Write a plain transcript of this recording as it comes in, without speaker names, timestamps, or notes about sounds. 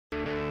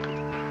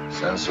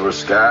Sensor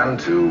scan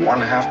to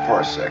 1/2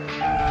 parsec.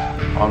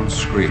 On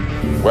screen.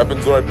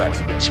 Weapons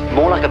maximum. It's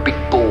more like a big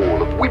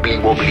ball of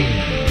wibbly-wobbly,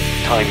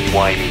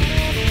 timey-wimey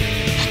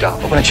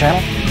stuff. Open a channel.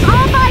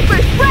 All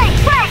Vipers, break!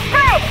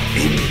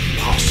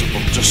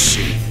 Impossible to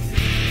see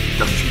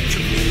the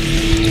future.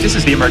 This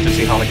is the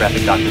emergency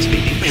holographic doctor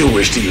speaking. You're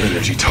wasting your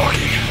energy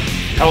talking.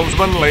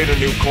 Helmsman laid a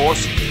new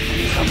course.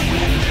 From the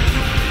wind.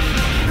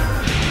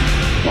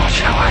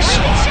 Watch how I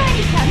soar.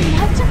 Shiny coming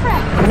up to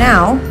front.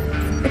 Now,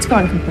 it's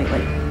gone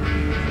completely.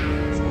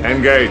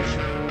 Engage.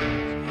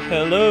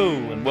 Hello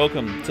and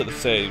welcome to the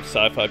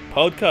Sci-Fi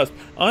podcast.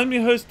 I'm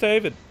your host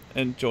David,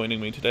 and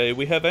joining me today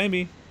we have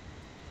Amy.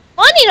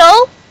 Morning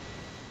all!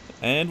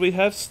 And we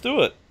have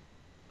Stuart.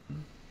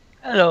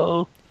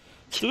 Hello.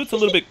 Stuart's a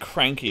little bit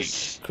cranky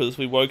because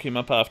we woke him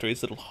up after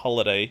his little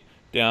holiday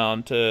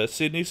down to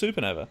Sydney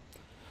Supanova.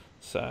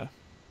 So,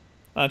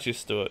 aren't you,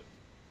 Stuart?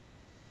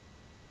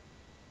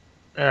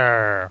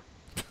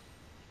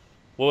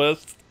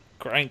 Worst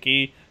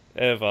cranky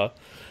ever.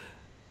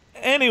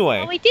 Anyway.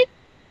 Well, we did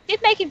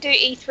make him do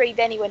E3,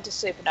 then he went to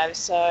Supanova,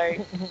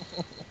 so...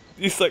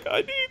 He's like,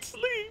 I need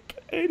sleep.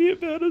 Any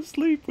amount of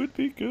sleep would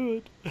be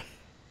good.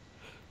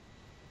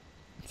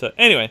 So,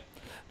 anyway.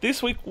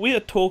 This week we are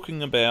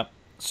talking about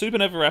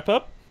Supanova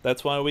wrap-up.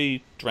 That's why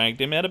we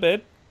dragged him out of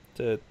bed,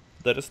 to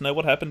let us know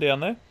what happened down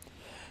there.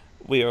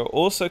 We are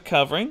also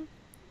covering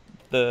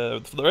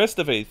the rest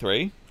of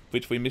E3,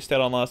 which we missed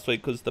out on last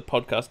week because the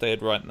podcast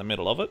aired right in the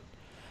middle of it.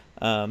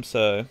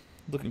 So,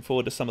 looking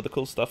forward to some of the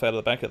cool stuff out of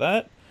the back of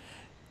that.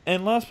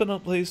 And last but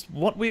not least,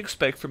 what we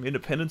expect from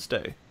Independence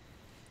Day.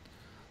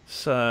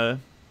 So,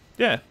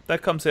 yeah,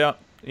 that comes out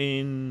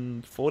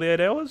in 48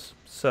 hours.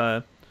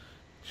 So,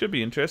 should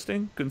be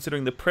interesting,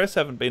 considering the press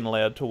haven't been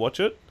allowed to watch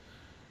it.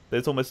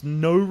 There's almost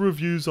no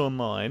reviews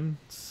online,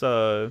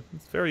 so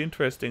it's very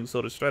interesting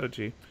sort of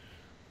strategy.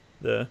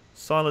 The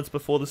silence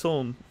before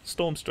the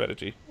storm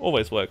strategy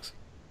always works.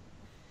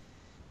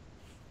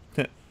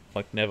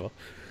 Like never.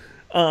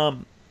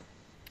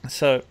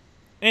 So,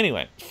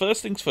 anyway,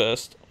 first things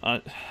first,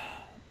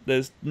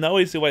 there's no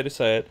easy way to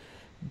say it,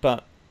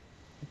 but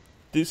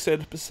this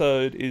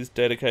episode is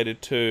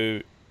dedicated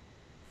to,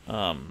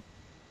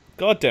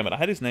 God damn it, I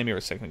had his name here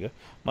a second ago.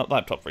 My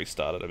laptop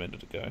restarted a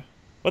minute ago.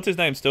 What's his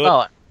name,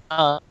 Stuart?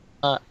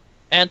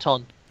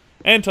 Anton.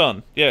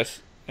 Anton,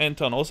 yes.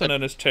 Anton, also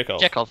known as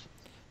Chekhov. Chekhov.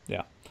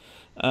 Yeah.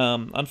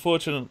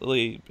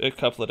 Unfortunately, a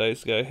couple of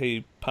days ago,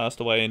 he passed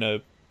away in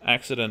a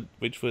accident,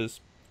 which was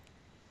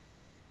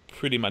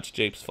pretty much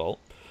Jeep's fault.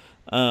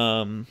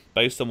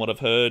 Based on what I've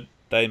heard,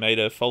 they made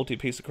a faulty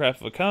piece of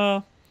crap of a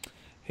car.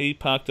 He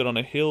parked it on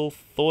a hill,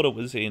 thought it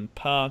was in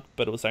park,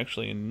 but it was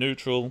actually in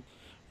neutral.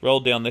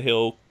 Rolled down the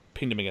hill,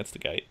 pinned him against the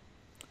gate.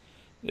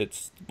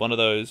 It's one of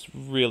those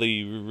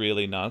really,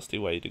 really nasty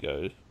way to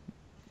go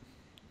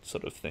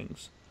sort of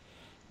things.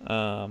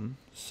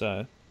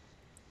 So,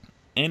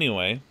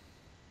 anyway,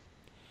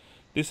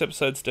 this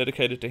episode's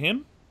dedicated to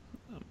him.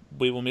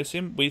 We will miss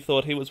him. We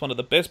thought he was one of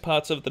the best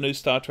parts of the new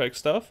Star Trek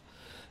stuff,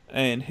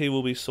 and he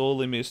will be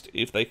sorely missed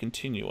if they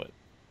continue it.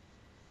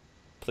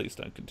 Please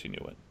don't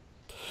continue it.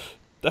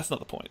 That's not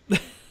the point.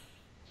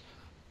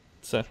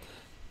 So,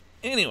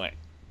 anyway.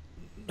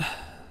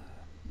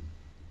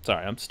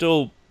 Sorry, I'm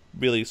still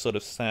really sort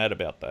of sad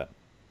about that.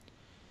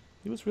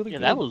 He was really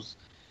good. That was...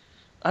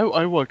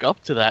 I woke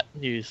up to that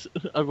news.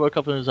 I woke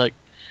up and it was like...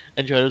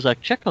 And Joe was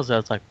like, Chekhov's there. I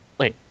was like,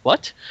 wait,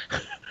 what?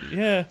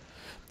 Yeah.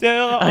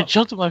 Yeah. I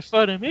jumped on my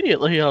phone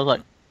immediately. I was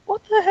like,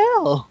 what the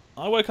hell?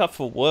 I woke up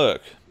for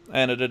work,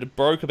 and it had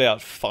broke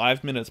about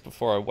 5 minutes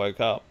before I woke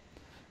up.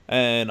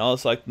 And I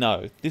was like,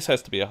 no, this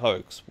has to be a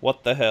hoax.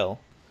 What the hell?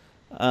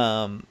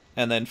 And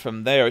then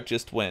from there, it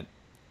just went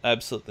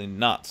absolutely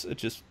nuts. It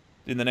just...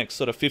 In the next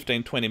sort of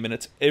 15-20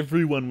 minutes,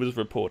 everyone was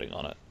reporting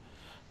on it.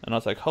 And I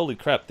was like, holy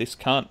crap, this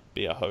can't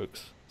be a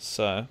hoax.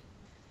 So,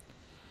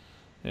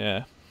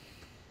 yeah.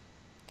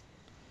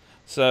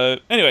 So,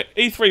 anyway,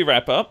 E3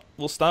 wrap-up.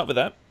 We'll start with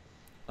that.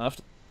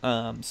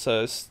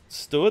 So,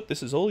 Stuart,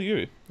 this is all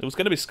you. It was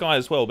going to be Sky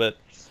as well, but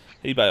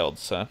he bailed,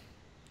 so...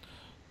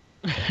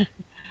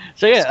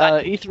 So,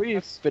 yeah,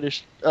 E3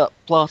 finished up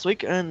last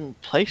week, and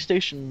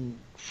PlayStation...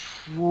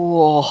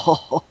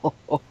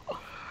 Whoa...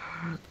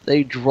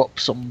 They dropped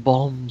some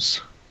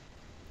bombs.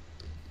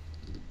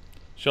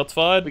 Shots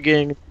fired?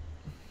 Beginning...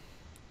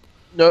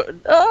 No,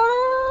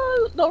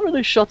 not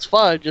really shots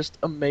fired, just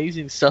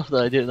amazing stuff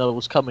that I didn't know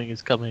was coming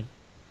is coming.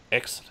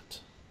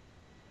 Excellent.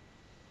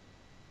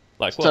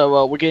 Like what?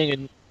 So, we're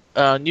getting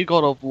a new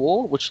God of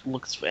War, which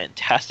looks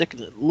fantastic,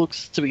 and it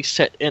looks to be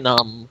set in,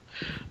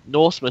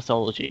 Norse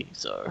mythology,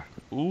 so...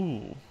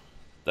 Ooh.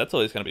 That's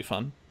always going to be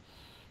fun.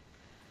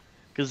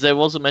 Because there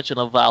was a mention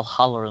of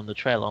Valhalla in the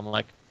trailer, I'm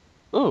like,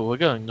 oh, we're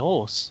going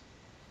Norse.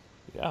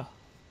 Yeah.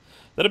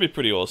 That'd be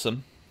pretty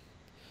awesome.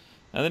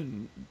 And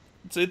then,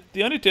 so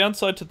the only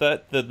downside to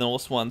that, the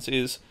Norse ones,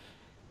 is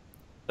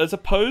as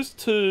opposed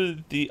to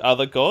the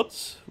other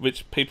gods,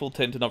 which people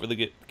tend to not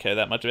really care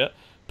that much about,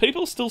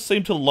 people still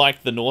seem to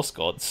like the Norse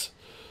gods.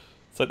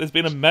 So there's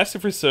been a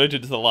massive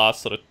resurgence in the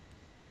last sort of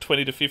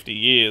 20 to 50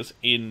 years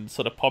in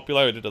sort of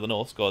popularity to the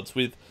Norse gods,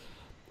 with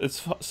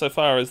so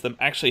far as them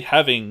actually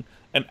having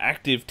an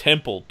active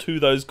temple to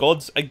those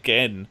gods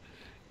again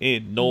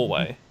in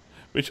Norway,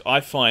 which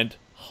I find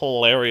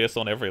hilarious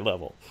on every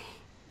level.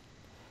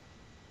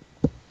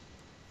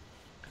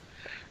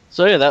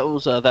 So yeah, that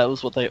was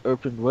what they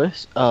opened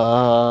with.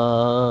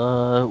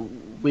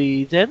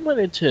 We then went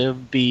into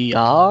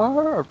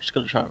VR. I'm just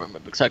gonna try and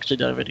remember because I actually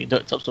don't have any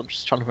notes up, so I'm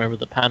just trying to remember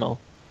the panel.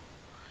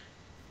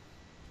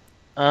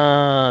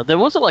 There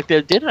wasn't like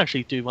they didn't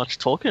actually do much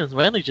talking. It was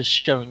mainly just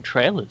showing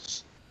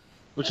trailers,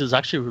 which is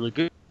actually really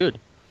good.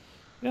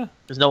 Yeah,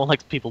 because no one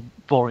likes people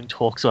boring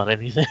talks about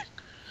anything.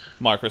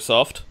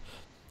 Microsoft.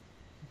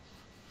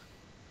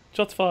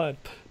 Shots fired.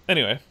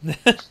 Anyway.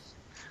 So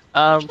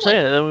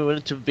yeah, then we went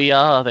into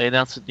VR. They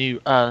announced a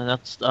new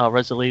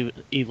Resident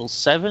Evil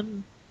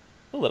 7.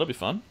 Oh, that'll be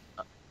fun.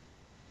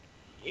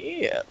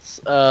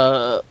 Yes.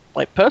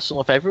 My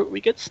personal favorite,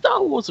 we get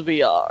Star Wars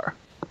VR.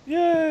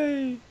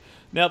 Yay!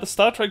 Now the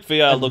Star Trek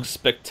VR looks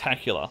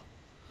spectacular.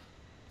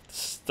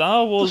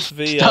 Star Wars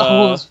VR. Star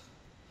Wars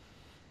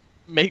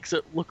makes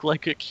it look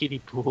like a kiddie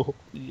pool.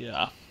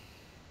 Yeah.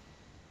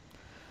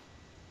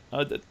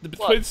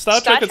 Between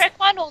Star Trek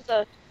one or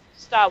the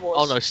Star Wars?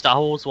 Oh no, Star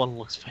Wars one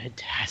looks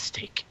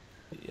fantastic.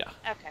 Yeah.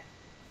 Okay.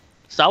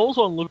 Star Wars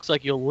one looks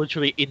like you're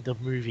literally in the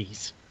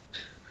movies.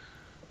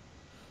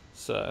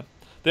 So,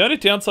 the only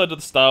downside to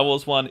the Star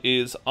Wars one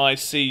is I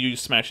see you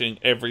smashing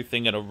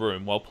everything in a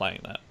room while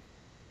playing that.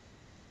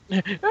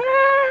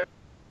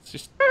 It's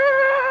just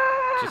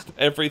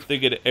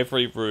everything in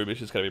every room is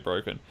just going to be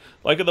broken.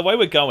 Like, the way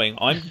we're going,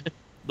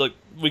 we're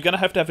going to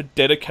have a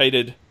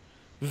dedicated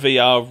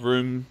VR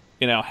room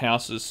in our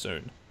houses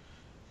soon.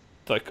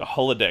 Like a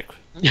holodeck.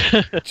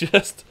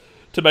 Just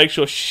to make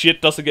sure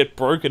shit doesn't get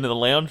broken in the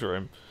lounge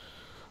room.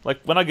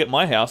 Like, when I get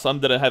my house, I'm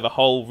going to have a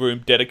whole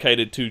room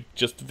dedicated to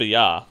just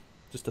VR.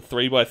 Just a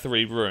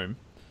 3x3 room.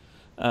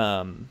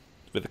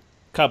 With a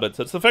cupboard.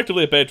 So it's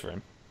effectively a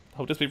bedroom.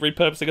 I'll just be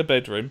repurposing a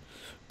bedroom.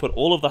 Put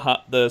all of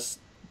the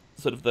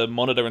sort of the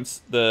monitor and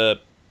the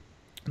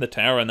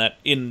tower and that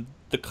in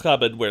the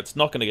cupboard where it's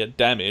not going to get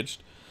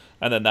damaged.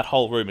 And then that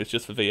whole room is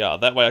just for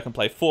VR. That way I can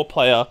play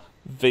 4-player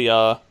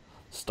VR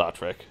Star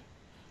Trek.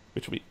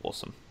 Which will be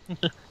awesome.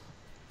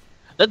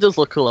 That does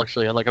look cool,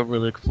 actually. I'm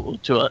really looking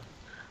forward to it.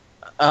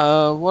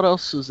 What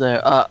else is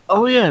there?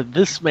 Oh yeah,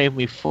 this made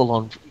me full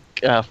on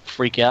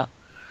freak out.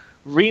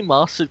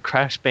 Remastered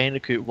Crash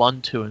Bandicoot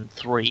 1, 2, and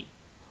 3.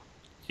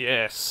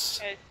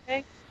 Yes.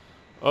 Okay.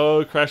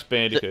 Oh, Crash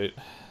Bandicoot.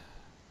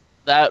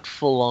 That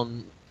full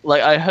on...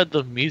 Like, I heard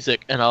the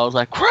music and I was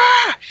like,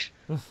 Crash!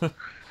 And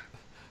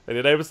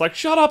your neighbor's like,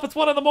 shut up, it's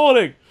 1 in the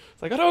morning!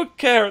 It's like, I don't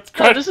care, it's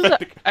Crash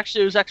Bandicoot.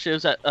 It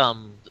was at,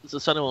 the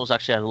Sunday one was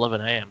actually at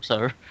 11 AM,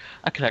 so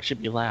I could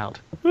actually be loud.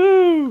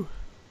 Woo!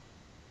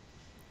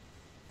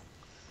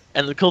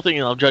 And the cool thing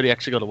is, Jodie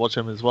actually got to watch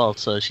him as well,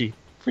 so she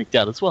freaked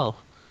out as well.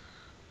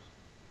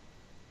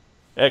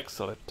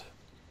 Excellent.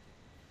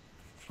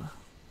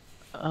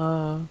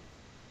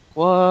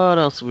 What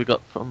else have we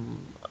got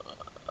from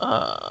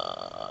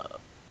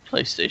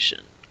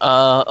PlayStation?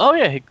 Oh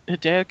yeah,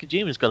 Hideo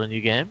Kojima's got a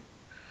new game.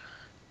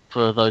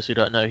 For those who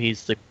don't know, he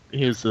was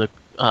the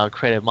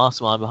creative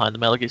mastermind behind the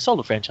Metal Gear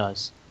Solid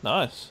franchise.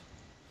 Nice.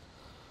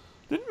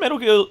 Didn't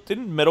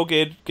Metal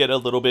Gear get a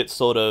little bit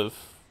sort of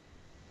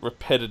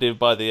repetitive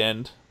by the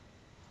end?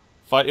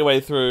 Fight your way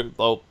through,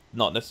 well,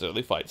 not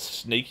necessarily fight,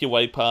 sneak your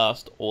way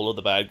past all of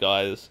the bad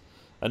guys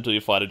until you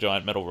fight a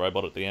giant metal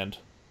robot at the end.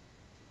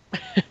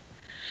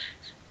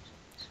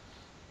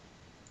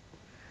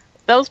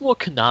 That was more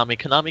Konami.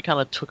 Konami kind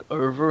of took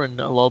over and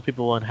a lot of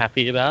people weren't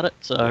happy about it,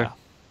 so... Yeah.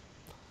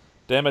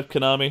 Damn it,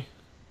 Konami.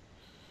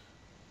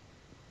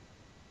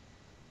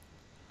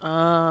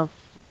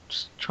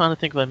 Just trying to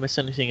think if I missed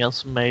anything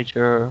else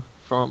major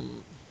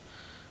from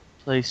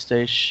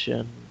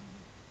PlayStation.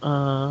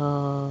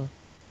 No,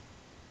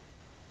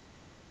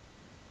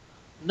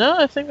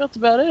 I think that's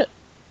about it.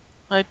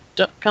 I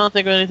can't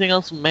think of anything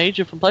else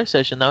major from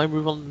PlayStation. Now we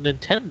move on to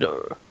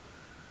Nintendo.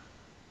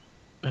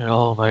 And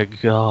oh my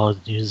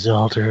god, New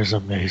Zelda is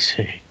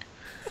amazing.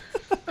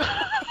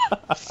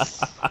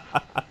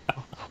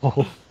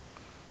 Oh.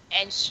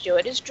 And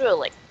Stuart is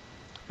drooling.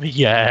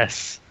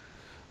 Yes.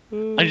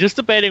 I'm just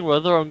debating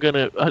whether I'm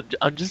gonna.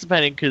 I'm just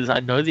debating because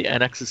I know the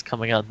NX is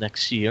coming out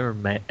next year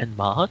in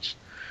March,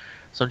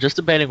 so I'm just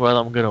debating whether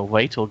I'm gonna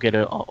wait or get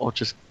it, or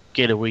just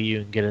get a Wii U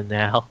and get it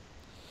now.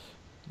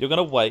 You're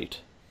gonna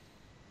wait.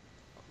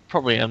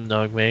 Probably am,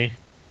 knowing me.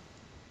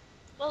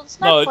 Well, it's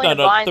no point in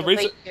buying the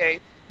Wii U.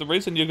 The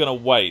reason you're gonna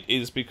wait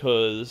is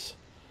because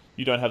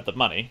you don't have the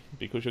money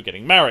because you're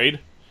getting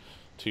married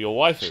to your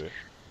waifu.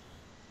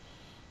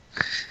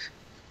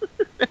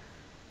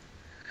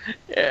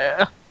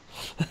 Yeah.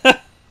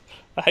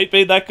 I hate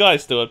being that guy,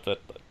 Stuart,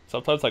 but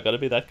sometimes I gotta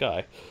be that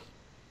guy.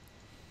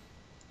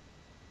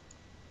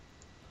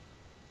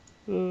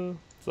 So,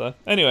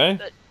 anyway.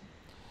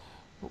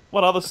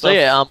 What other stuff? So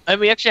yeah, and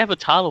we actually have a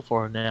title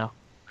for him now.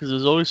 because it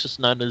was always just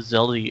known as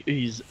Zelda.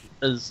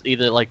 As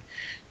either like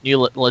New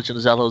Legend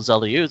of Zelda or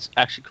Zelda U. It's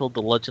actually called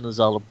The Legend of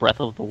Zelda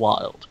Breath of the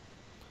Wild.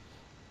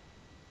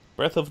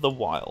 Breath of the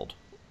Wild.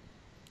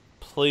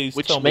 Please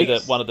Which tell me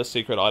makes- that one of the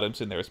secret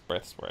items in there is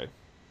breath spray.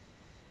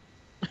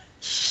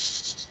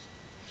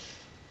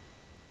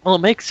 Well,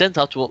 it makes sense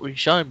after what we've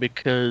shown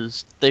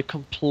because they've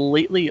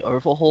completely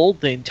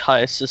overhauled the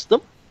entire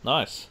system.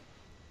 Nice.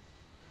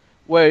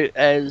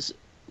 Whereas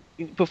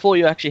before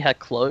you actually had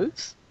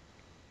clothes,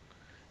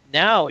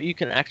 now you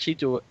can actually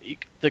do it.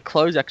 The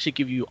clothes actually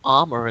give you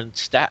armor and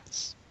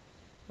stats.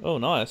 Oh,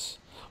 nice.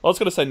 I was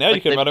going to say, now you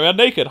Like can they- run around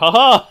naked.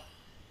 Haha!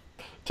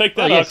 Take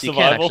that, Oh, Ark yes, you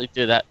can Survival. actually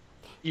do that.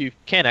 You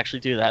can actually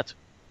do that.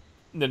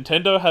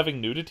 Nintendo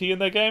having nudity in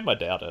their game? I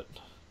doubt it.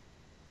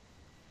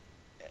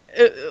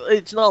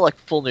 It's not like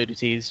full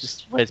nudity. It's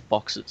just wears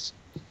boxes.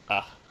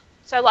 Ah,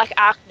 So like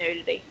Ark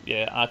nudity.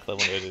 yeah, Ark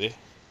level nudity.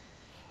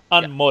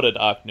 Unmodded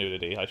Ark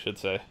nudity, I should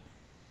say.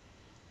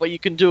 But you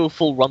can do a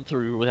full run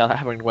through without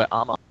having to wear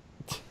armor.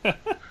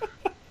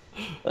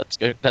 That's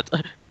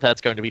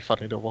going to be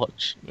funny to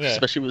watch, Yeah.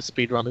 especially with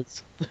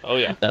speedrunners. Oh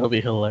yeah. That'll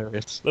be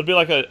hilarious. That'd be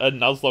like a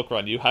Nuzlocke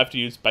run. You have to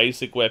use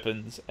basic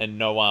weapons and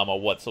no armor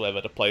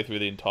whatsoever to play through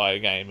the entire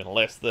game in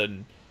less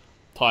than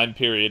time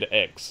period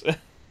X.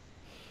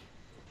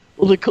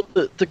 Well,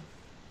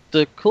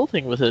 the cool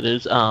thing with it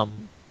is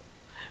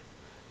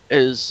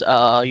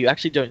you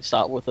actually don't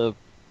start with a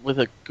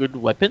good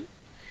weapon.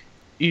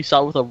 You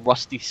start with a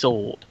rusty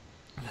sword.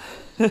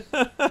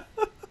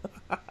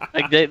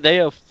 Like they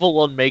are full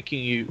on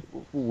making you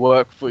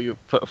work for your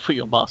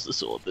master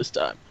sword this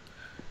time.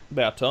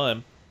 About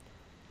time.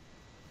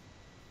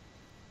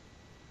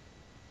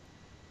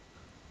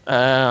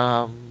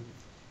 And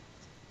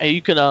he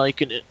can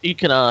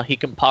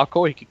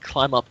parkour. He can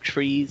climb up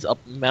trees, up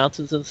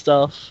mountains and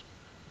stuff.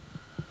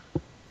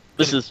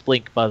 This is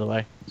Link, by the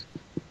way.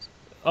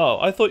 Oh,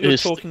 I thought you were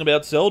Yes. talking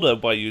about Zelda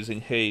by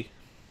using he.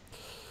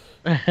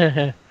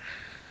 That's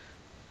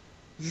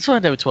why I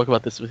never talk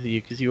about this with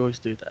you, because you always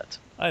do that.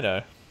 I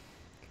know.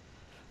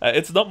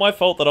 It's not my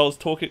fault that I was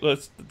talking...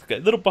 Let's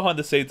get a little behind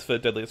the scenes for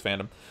Deadliest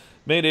Fandom.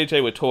 Me and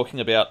EJ were talking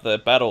about the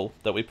battle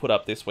that we put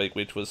up this week,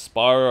 which was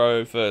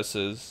Spyro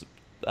versus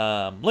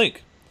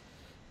Link.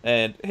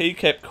 And he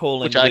kept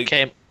calling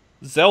Link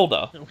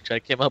Zelda. Which I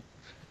came up...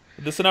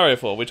 The scenario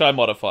for, which I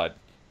modified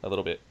a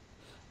little bit.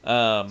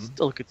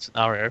 Still a good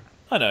scenario.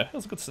 I know, it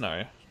was a good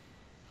scenario.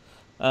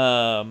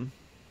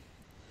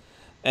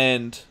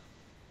 And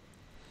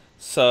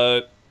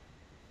so,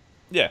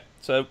 yeah,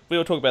 so we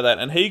were talking about that,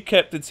 and he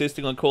kept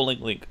insisting on calling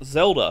Link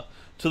Zelda,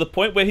 to the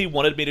point where he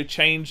wanted me to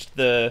change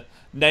the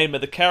name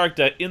of the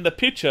character in the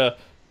picture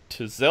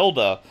to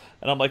Zelda.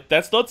 And I'm like,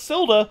 that's not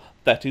Zelda,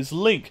 that is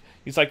Link.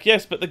 He's like,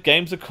 yes, but the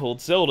games are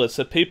called Zelda,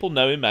 so people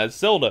know him as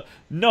Zelda.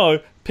 No,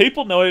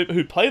 people know him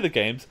who play the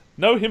games,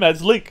 know him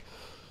as Link.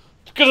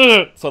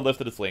 So I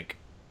left it as Link.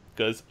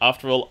 Because,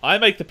 after all, I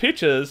make the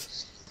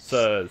pictures,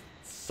 so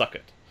suck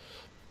it.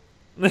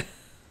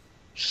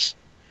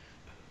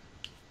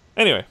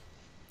 Anyway,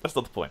 that's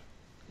not the point.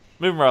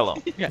 Moving right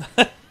along. Yeah.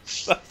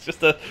 That's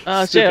just a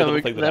So stupid yeah,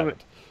 little thing that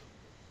happened.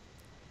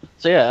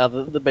 So yeah,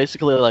 they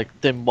basically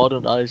they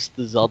modernized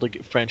the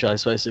Zelda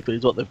franchise. Basically,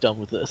 is what they've done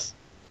with this.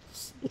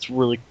 It's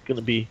really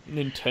gonna be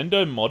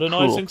Nintendo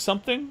modernizing cool.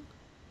 something?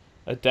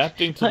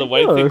 Adapting to I the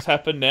way know. things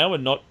happen now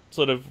and not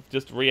sort of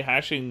just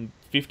rehashing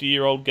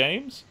 50-year-old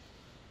games?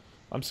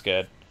 I'm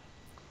scared.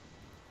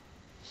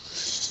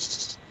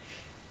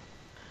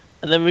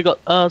 And then we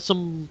got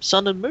some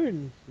Sun and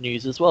Moon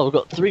news as well. We've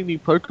got 3 new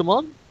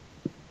Pokemon.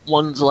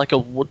 One's like a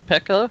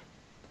woodpecker.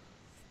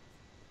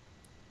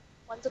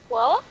 One's a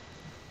koala.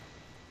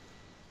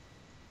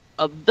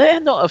 They're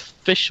not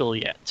official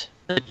yet.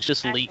 They're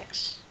just Okay.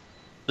 leaks.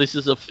 This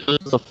is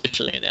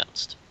officially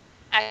announced.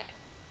 Okay.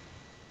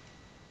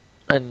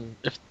 And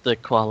if the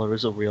koala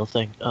is a real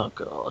thing, oh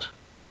god.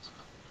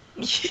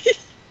 So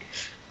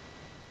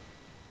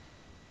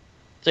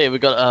yeah, we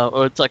got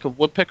it's like a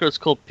woodpecker. It's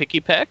called Picky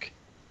Peck.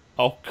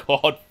 Oh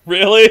god,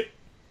 really?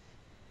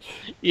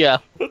 Yeah.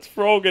 That's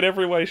frog in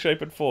every way,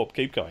 shape, and form.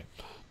 Keep going.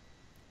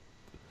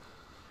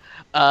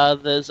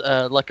 There's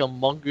like a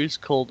mongoose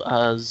called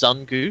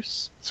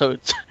Zungoose. So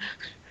it's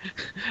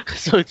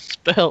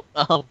spelled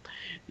Zungoos.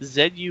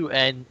 They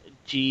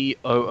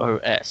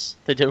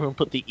didn't even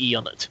put the E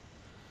on it.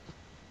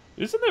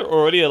 Isn't there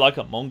already like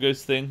a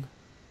mongoose thing?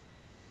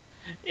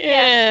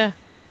 Yeah.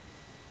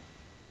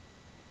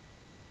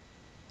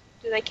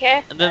 Do they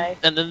care? And then No.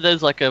 and then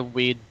there's like a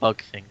weird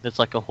bug thing. There's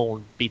like a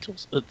horn beetle.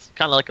 It's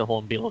kind of like a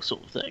horn beetle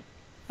sort of thing.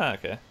 Ah,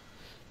 okay.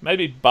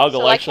 Maybe Bug So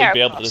will like actually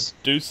be able to Heracross.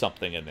 do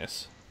something in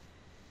this.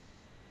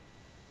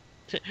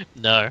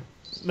 No.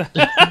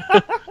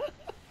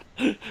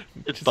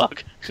 It's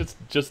bug.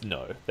 Just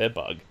no. They're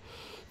Bug.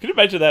 Can you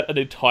imagine that? An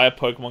entire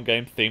Pokemon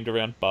game themed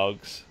around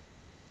bugs?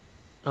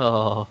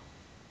 Oh,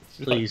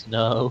 please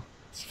no.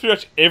 It's pretty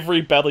much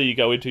every battle you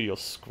go into, you're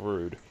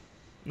screwed.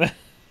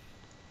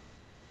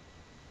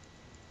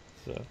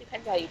 So.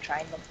 Depends how you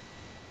train them.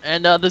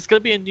 And there's gonna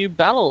be a new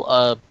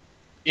battle.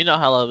 You know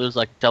how there's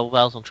like double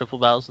battles and triple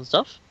battles and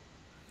stuff.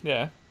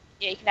 Yeah.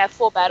 Yeah, you can have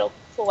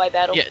four-way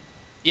battle.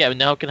 Yeah, but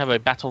now it can have a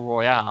battle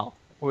royale,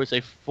 or it's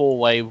a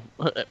 4-way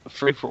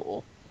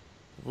free-for-all.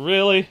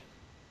 Really?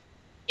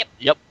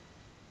 Yep.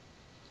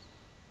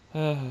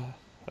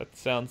 That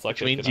sounds like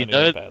Which means it can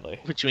only end badly.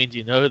 Which means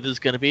there's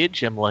going to be a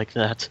gym like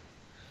that.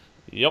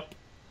 Yep.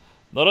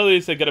 Not only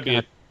is there going to be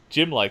a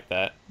gym like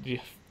that,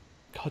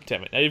 god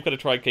damn it, now you've got to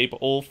try and keep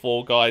all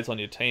 4 guys on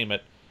your team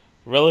at,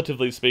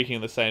 relatively speaking,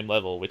 the same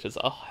level, which is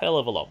a hell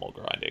of a lot more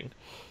grinding.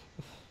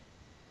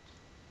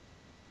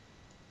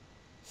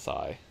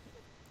 Sigh.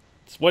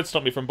 It won't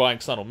stop me from buying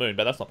Sun or Moon,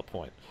 but that's not the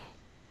point.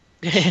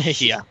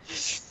 Yeah.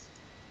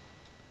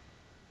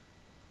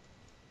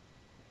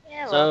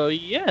 Yeah, So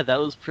yeah, that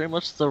was pretty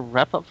much the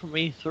wrap up from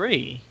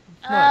E3.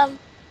 I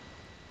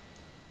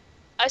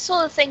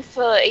saw the thing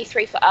for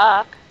E3 for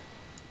Ark.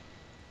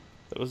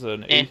 There was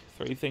an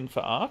E3 thing for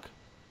Ark?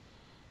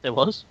 There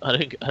was. I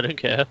don't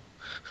care.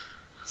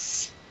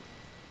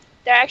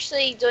 They're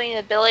actually doing an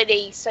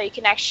ability so you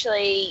can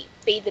actually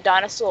be the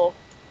dinosaur.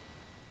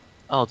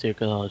 Oh dear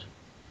God.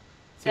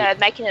 They're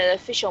making it an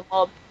official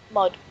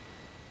mod.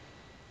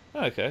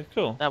 Okay,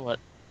 cool. That So went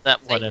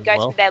you can in go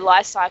well. through their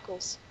life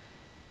cycles.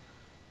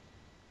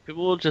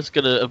 People are just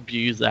gonna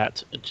abuse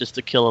that just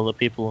to kill other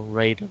people and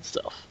raid and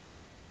stuff.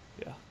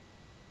 Yeah.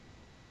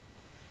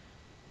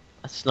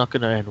 That's not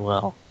gonna end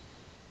well.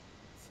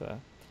 So,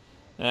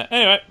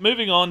 anyway,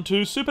 moving on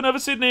to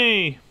Supanova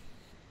Sydney.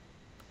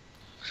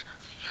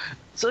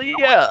 So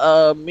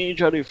yeah, me and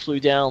Jody flew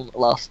down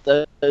last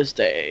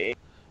Thursday.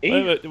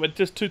 Wait,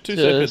 just two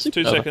seconds. Supanova.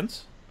 2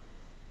 seconds.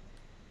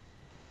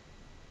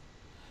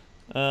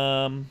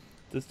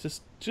 There's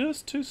just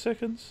 2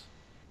 seconds.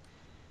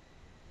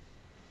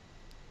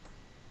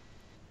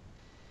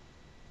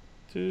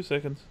 2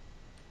 seconds.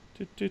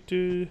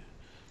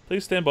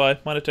 Please stand by.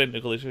 Minor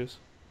technical issues.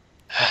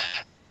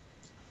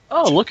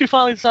 Oh, look who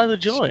finally decided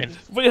to join.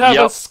 We have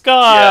a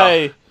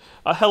Sky!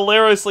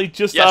 Hilariously,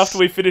 just Yes. after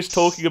we finished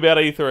talking about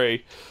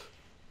E3.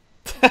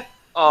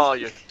 Oh,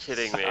 you're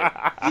kidding me.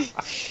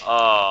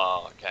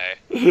 Oh,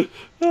 okay.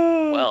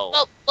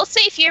 Well, We'll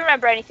see if you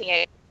remember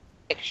anything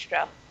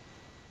extra.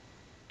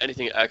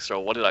 anything extra?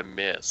 What did I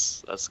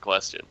miss? That's the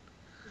question.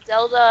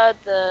 Zelda,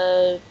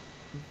 the...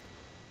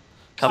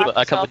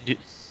 I covered you.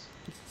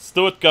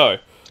 Stuart, go.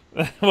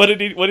 What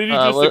did you just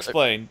well,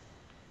 explain?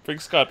 Bring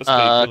Skype to speak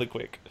really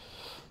quick.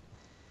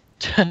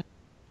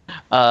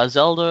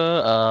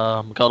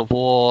 Zelda, God of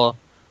War,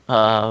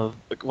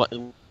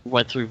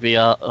 went through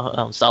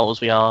VR, Star Wars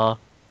VR.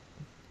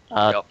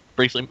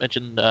 Briefly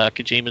mentioned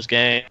Kojima's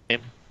game,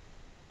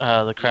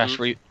 the Crash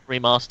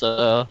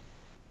remaster.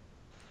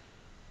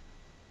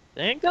 I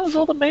think that was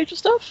all the major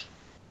stuff.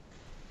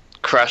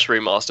 Crash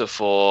remaster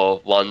for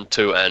 1,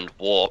 2, and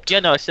Warped. Yeah,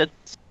 no, I said.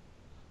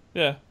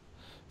 Yeah.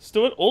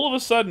 Stuart, all of a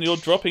sudden you're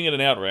dropping in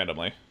and out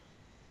randomly.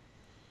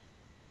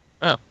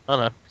 Oh, I don't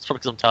know. It's probably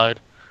because I'm tired.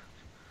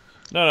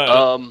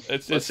 No.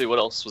 Let's see, what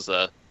else was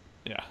there?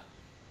 Yeah.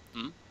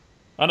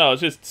 I know,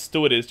 it's just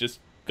Stuart is just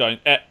going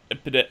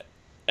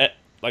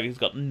like he's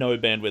got no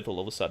bandwidth all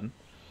of a sudden.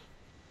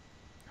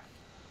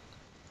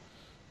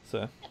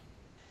 So.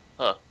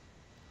 Huh.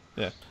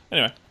 Yeah.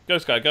 Anyway, go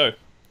Sky, go.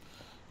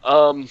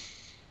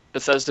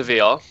 Bethesda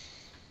VR.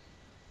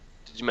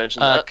 Did you mention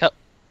that?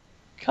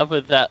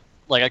 Covered that.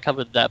 Like I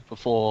covered that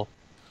before.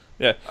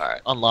 Yeah. All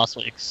right. On last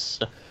week's.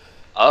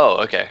 Oh,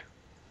 okay.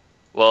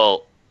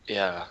 Well,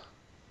 yeah.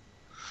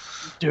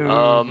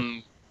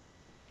 Doom.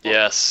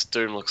 Yes,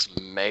 Doom looks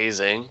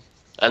amazing,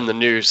 and the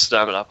new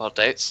Supanova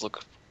updates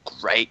look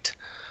great.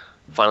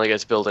 Finally get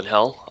to build in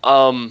hell.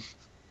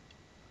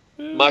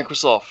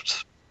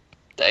 Microsoft,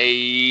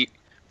 they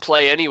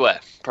Play Anywhere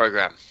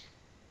program.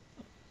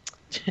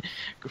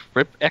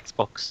 Rip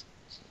Xbox.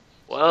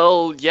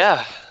 Well,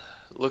 yeah.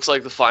 Looks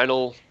like the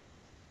final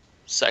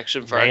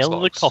section for Nail Xbox.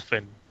 in the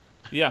coffin.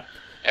 Yeah.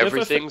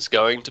 Everything's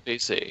going to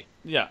PC.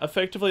 Yeah,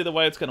 effectively the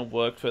way it's going to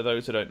work, for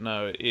those who don't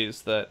know,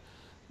 is that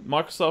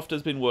Microsoft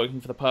has been working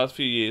for the past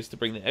few years to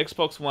bring the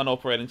Xbox One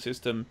operating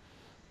system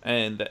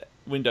and the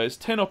Windows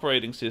 10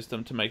 operating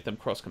system to make them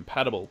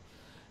cross-compatible.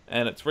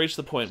 And it's reached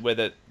the point where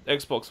the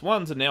Xbox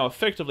Ones are now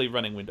effectively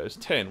running Windows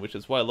 10, which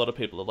is why a lot of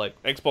people are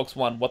like, Xbox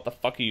One, what the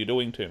fuck are you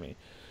doing to me?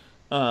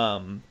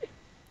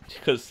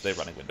 Because they're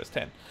running Windows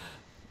 10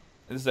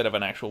 instead of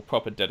an actual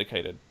proper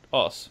dedicated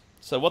OS.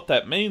 So what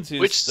that means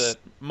is that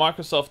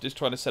Microsoft is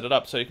trying to set it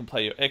up so you can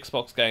play your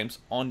Xbox games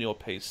on your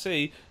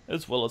PC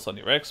as well as on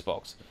your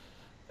Xbox.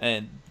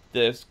 And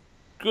there's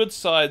good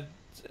sides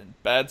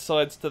and bad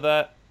sides to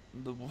that.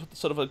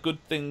 Sort of a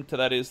good thing to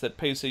that is that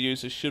PC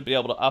users should be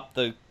able to up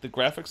the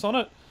graphics on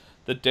it.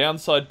 The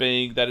downside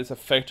being that is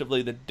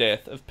effectively the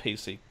death of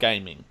PC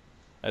gaming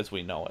as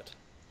we know it.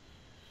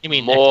 You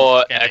mean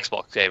more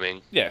Xbox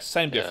gaming? Yeah,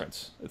 same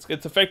difference.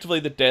 It's effectively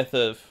the death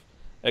of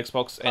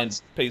Xbox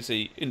and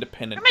PC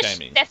independent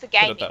gaming. Death of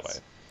gaming. Put it that way.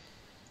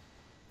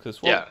 'Cause,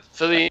 yeah,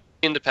 for the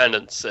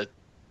independents.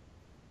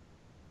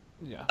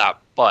 Yeah.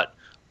 But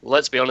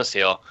let's be honest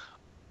here.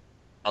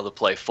 I'd rather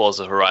play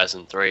Forza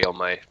Horizon 3 on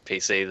my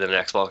PC than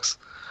an Xbox.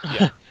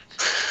 Yeah.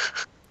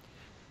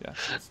 Yeah.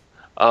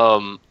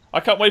 I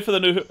can't wait for the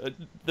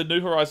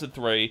new Horizon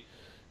 3,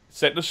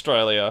 set in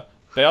Australia,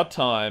 about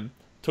time,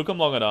 took them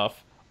long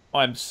enough.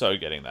 I'm so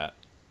getting that.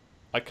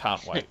 I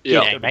can't wait.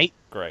 Yeah, mate.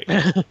 Great.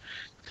 I'm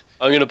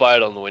going to buy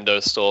it on the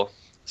Windows Store,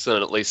 so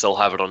that at least I'll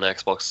have it on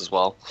Xbox as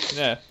well.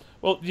 Yeah.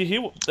 Well, do you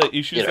hear the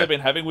issues they've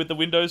been having with the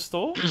Windows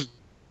Store?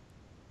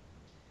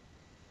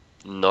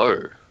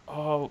 No.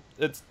 Oh,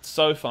 it's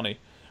so funny.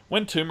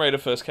 When Tomb Raider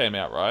first came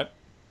out, right?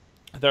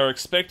 They were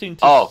expecting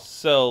to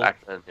sell...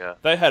 Back then, yeah.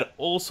 They had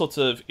all sorts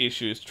of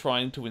issues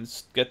trying to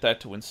get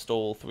that to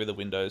install through the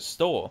Windows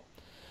Store.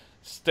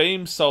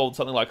 Steam sold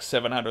something like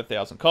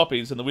 700,000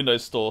 copies, and the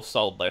Windows Store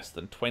sold less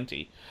than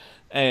 20.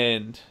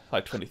 And,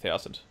 like,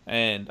 20,000.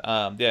 And,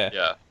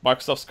 yeah.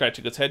 Microsoft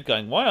scratching its head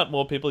going, why aren't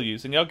more people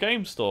using our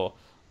game store?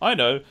 I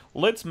know,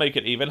 let's make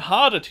it even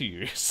harder to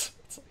use.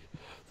 It's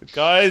like,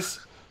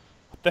 guys,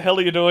 what the hell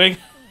are you doing?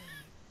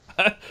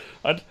 I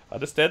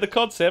understand the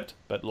concept,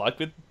 but like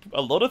with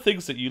a lot of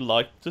things that you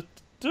like to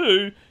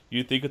do,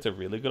 you think it's a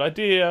really good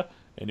idea,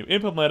 and you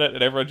implement it,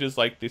 and everyone's just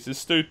like, this is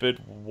stupid,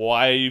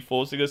 why are you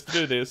forcing us to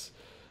do this?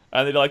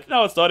 And they're like,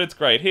 no, it's not, it's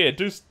great, here,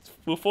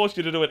 we'll force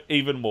you to do it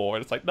even more.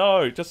 And it's like,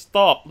 no, just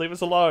stop, leave us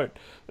alone.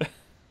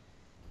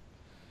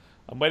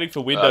 I'm waiting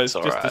for Windows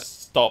just to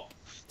stop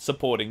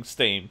supporting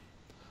Steam.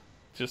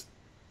 Just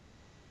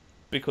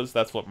because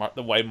that's what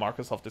the way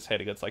Microsoft is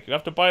heading. It's like, you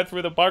have to buy it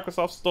through the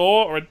Microsoft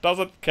Store or it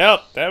doesn't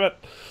count, damn it.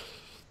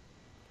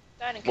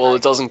 Well,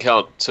 it doesn't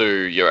count to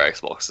your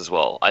Xbox as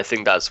well. I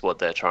think that's what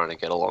they're trying to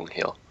get along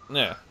here.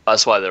 Yeah.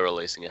 That's why they're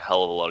releasing a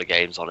hell of a lot of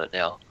games on it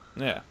now.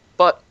 Yeah.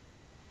 But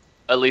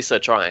at least they're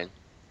trying.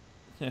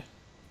 Yeah.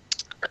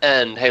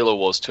 And Halo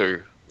Wars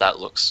 2, that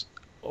looks...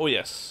 Oh,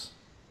 yes.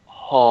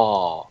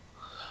 Oh.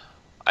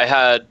 I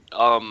had,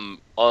 on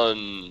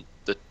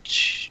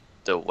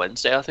the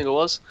Wednesday, I think it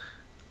was,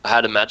 I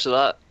had a match of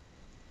that.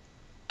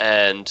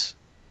 And,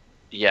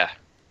 yeah.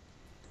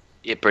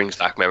 It brings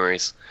back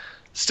memories.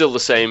 Still the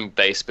same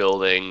base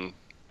building,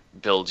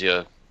 build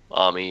your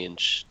army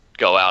and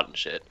go out and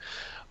shit.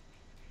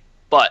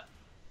 But,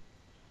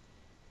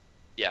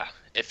 yeah,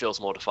 it feels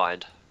more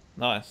defined.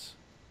 Nice.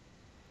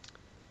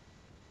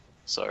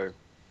 So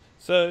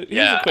here's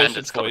a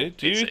question for you.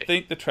 Do you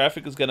think the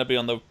traffic is going to be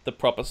on the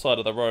proper side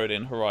of the road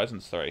in Horizon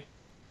 3?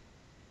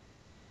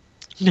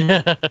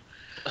 Depends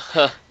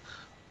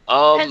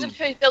on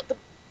who built the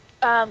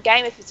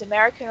game, if it's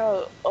American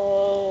or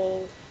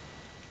Oh,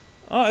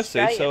 I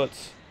see.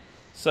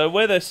 So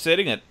where they're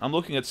setting it, I'm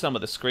looking at some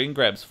of the screen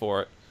grabs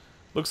for it.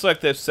 Looks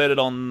like they've set it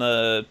on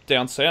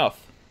down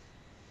south.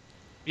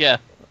 Yeah.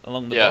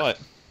 Along the bight.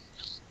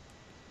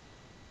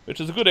 Which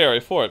is a good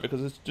area for it, because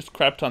there's just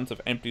crap tons of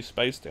empty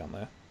space down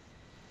there.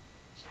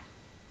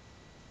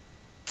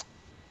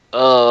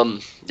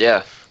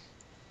 Yeah.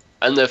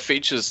 And their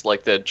features,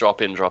 like their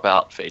drop-in,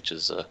 drop-out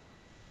features are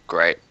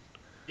great.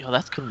 Yeah,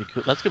 that's gonna be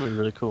cool. That's gonna be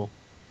really cool.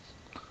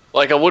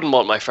 Like, I wouldn't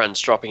want my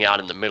friends dropping out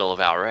in the middle of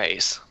our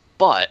race,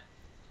 but...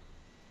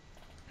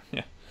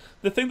 Yeah.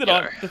 The thing that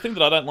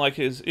I don't like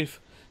is if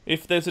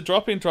there's a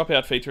drop-in,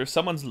 drop-out feature, if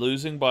someone's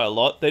losing by a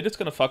lot, they're just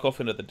going to fuck off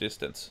into the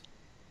distance.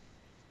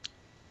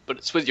 But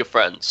it's with your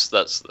friends,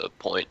 that's the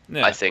point,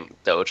 Yeah. I think,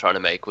 they were trying to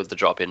make with the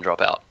drop-in,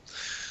 drop-out.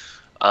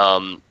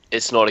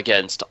 It's not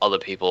against other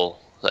people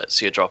that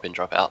see a drop-in,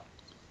 drop-out.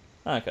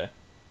 Okay.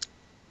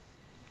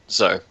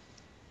 So,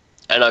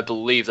 and I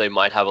believe they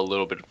might have a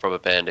little bit of rubber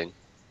banding.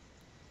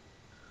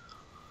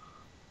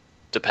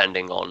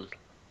 Depending on,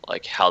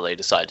 like, how they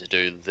decide to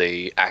do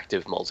the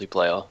active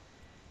multiplayer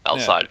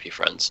outside of your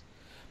friends.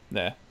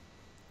 Yeah.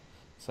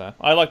 So,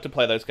 I like to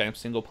play those games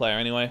single player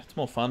anyway. It's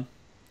more fun.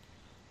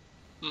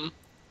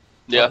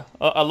 Yeah.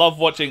 I love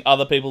watching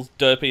other people's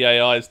derpy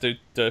AIs do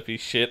derpy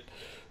shit.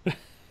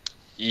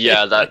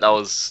 Yeah, that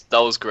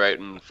was great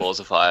in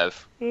Forza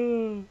 5.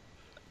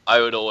 I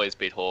would always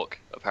beat Hawk,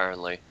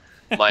 apparently.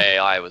 My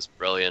AI was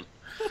brilliant.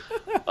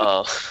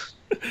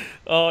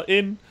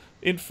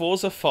 In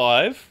Forza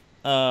 5,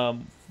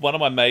 one of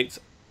my mates,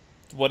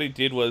 what he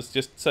did was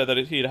just so that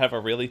he'd have a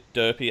really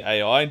derpy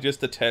AI, and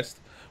just to test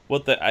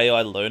what the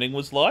AI learning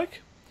was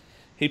like,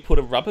 he put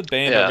a rubber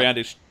band around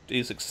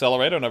his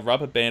accelerator and a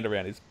rubber band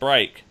around his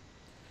brake,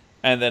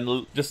 and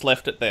then just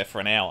left it there for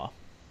an hour.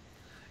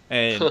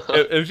 And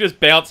it was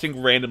just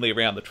bouncing randomly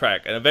around the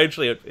track, and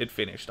eventually it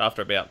finished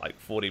after about like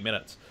 40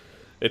 minutes.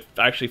 It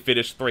actually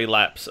finished 3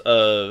 laps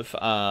of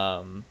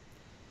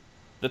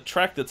the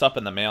track that's up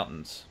in the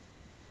mountains.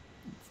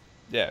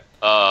 Yeah.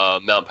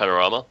 Mount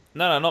Panorama?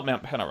 No, not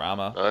Mount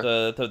Panorama. No?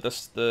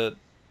 The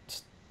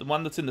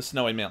one that's in the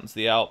snowy mountains,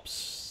 the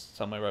Alps,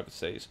 somewhere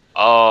overseas.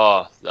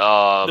 Oh,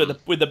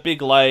 with the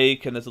big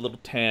lake, and there's a little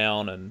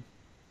town, and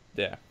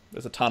yeah,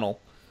 there's a tunnel.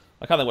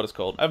 I can't think what it's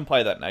called. I haven't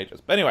played that in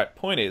ages. But anyway,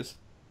 point is,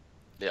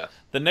 yeah.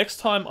 The next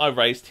time I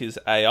raced his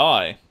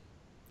AI,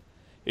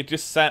 it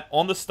just sat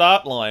on the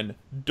start line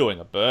doing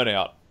a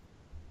burnout.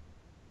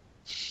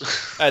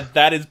 And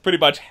that is pretty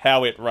much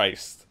how it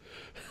raced.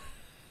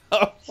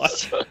 Well,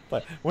 that's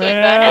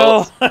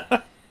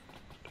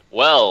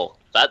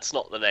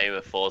not the name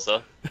of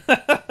Forza.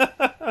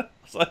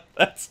 was like,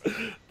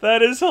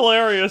 that is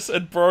hilarious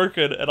and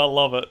broken, and I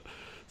love it.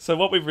 So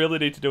what we really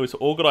need to do is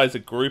organize a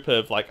group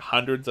of like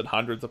hundreds and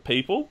hundreds of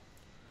people,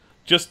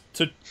 just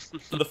to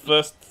for the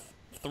first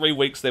 3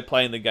 weeks they're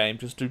playing the game,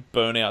 just do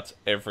burnouts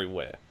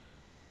everywhere.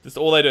 Just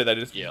all they do, they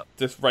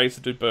just race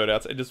to do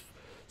burnouts and just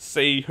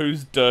see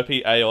whose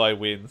derpy AI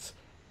wins.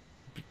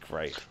 It'd be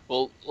great.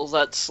 Well,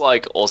 that's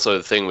like also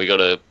the thing, we got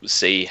to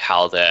see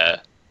how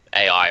their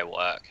AI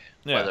work,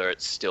 whether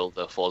it's still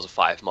the Forza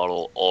 5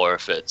 model or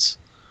if it's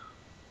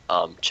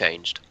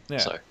changed. Yeah.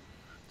 So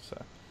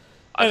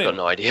I've got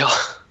no idea.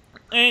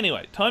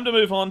 Anyway, time to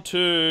move on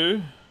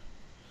to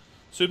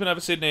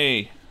Supanova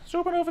Sydney.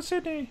 Supanova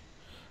Sydney.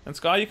 And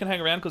Sky, you can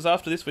hang around because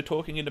after this we're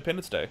talking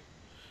Independence Day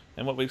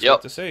and what we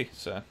expect to see.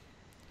 So,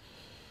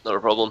 not a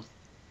problem.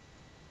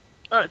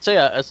 Alright, so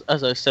yeah,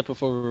 as I said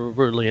before, we were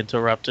rudely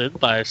interrupted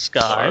by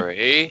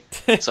Sky.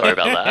 Sorry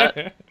about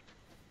that.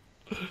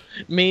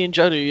 Me and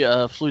Jody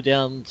flew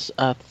down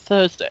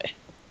Thursday.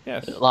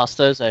 Yes. Last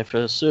Thursday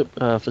for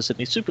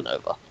Sydney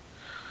Supanova.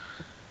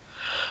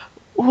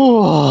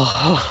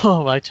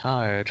 Oh, am I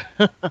tired?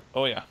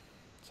 Oh yeah.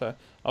 So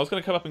I was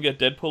going to come up and get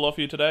Deadpool off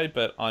you today,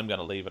 but I'm going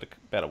to leave it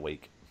about a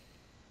week.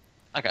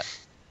 Okay.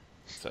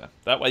 So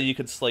that way you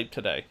can sleep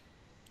today.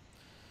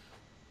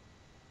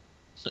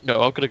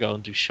 No, I'm going to go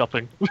and do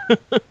shopping.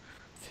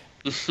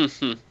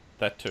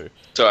 That too.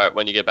 It's alright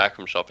when you get back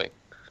from shopping.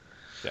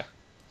 Yeah.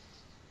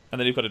 And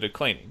then you've got to do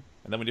cleaning.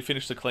 And then when you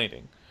finish the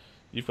cleaning,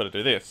 you've got to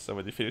do this. So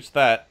when you finish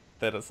that,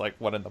 then it's like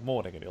 1 in the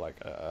morning and you're like,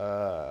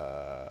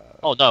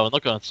 Oh no, I'm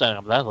not going to stay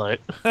up that late.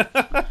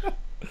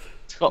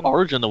 It's got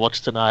Origin to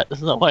watch tonight.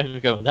 There's no way I'm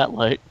going that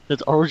late.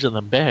 There's Origin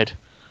in bed.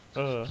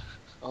 Oh,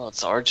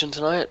 it's Origin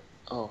tonight?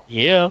 Oh.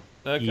 Yeah.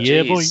 Okay.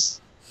 Yeah, boy.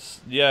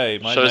 Yay.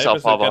 My Shows how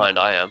far behind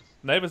I am.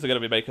 Neighbours are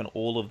going to be making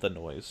all of the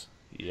noise.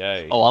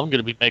 Yay. Oh, I'm going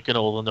to be making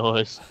all the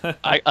noise.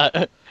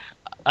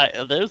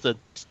 There's a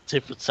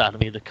different side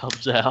of me that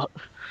comes out.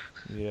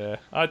 Yeah.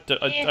 I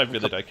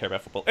really don't care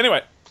about football.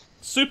 Anyway,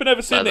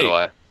 Supanova Sydney.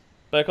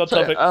 Back on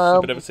topic,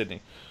 Supanova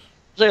Sydney.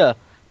 So yeah,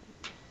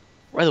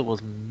 weather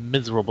was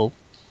miserable.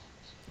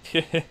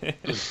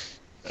 Is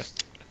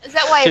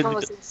that why everyone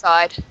was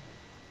inside?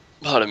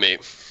 Pardon me.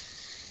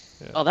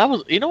 Yeah. Oh, that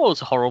was. You know what was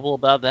horrible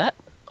about that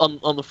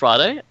on the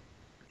Friday?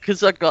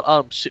 Because I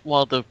got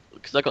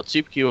because I got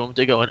Super Q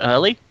to go in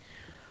early.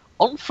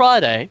 On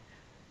Friday,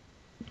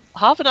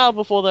 half an hour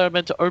before they were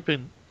meant to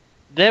open,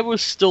 there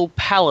was still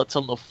pallets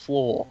on the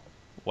floor.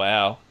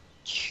 Wow.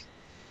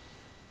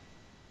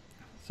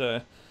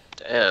 So,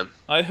 damn.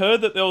 I heard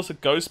that there was a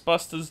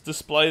Ghostbusters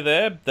display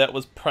there that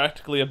was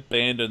practically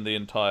abandoned the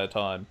entire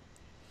time.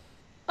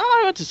 Oh,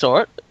 I went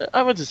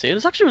to see it.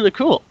 It's actually really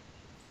cool.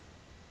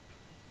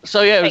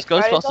 So yeah, it was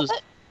Ghostbusters.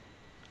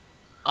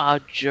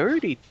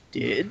 Jody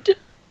did.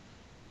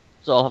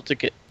 So I'll have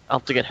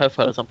to get her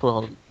photos and put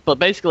on. But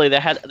basically, they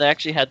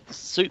actually had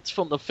suits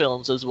from the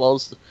films as well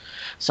as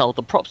some of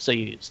the props they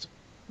used.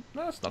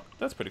 No,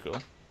 that's pretty cool.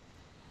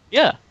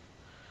 Yeah.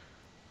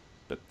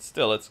 But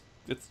still, it's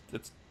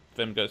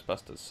them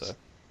Ghostbusters, so.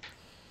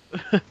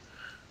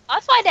 I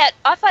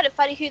find it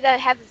funny who they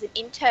have as an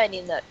intern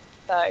in it,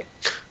 though.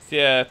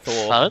 Yeah,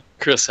 Thor. Huh?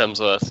 Chris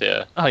Hemsworth,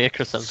 yeah. Oh yeah,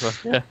 Chris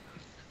Hemsworth, yeah.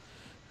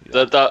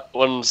 That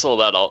when I saw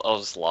that, I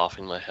was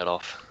laughing my head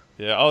off.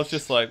 Yeah, I was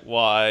just like,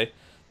 why?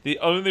 The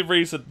only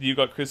reason you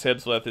got Chris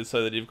Hemsworth is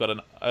so that you've got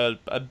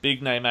a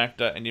big name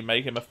actor and you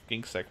make him a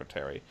fucking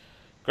secretary.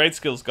 Great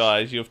skills,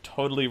 guys. You've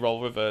totally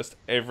role reversed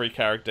every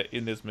character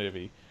in this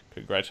movie.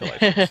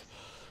 Congratulations.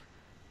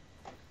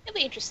 It'll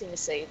be interesting to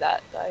see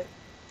that, though.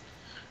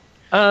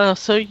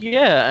 So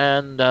yeah,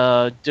 and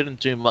didn't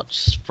do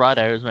much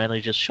Friday. It was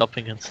mainly just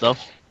shopping and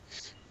stuff.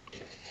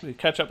 Did you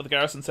catch up with the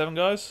Garrison 7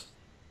 guys?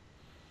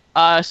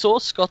 I saw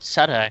Scott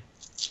Saturday.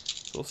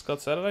 Saw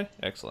Scott Saturday?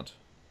 Excellent.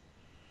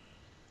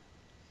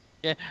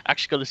 Yeah,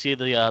 actually got to see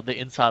the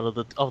inside of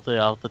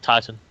the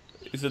Titan.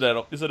 Is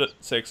it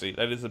sexy?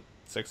 That is a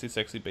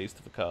sexy beast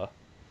of a car.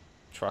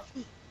 Truck.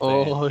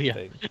 Oh yeah,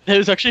 it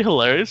was actually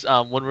hilarious.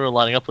 When we were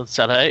lining up on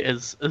Saturday,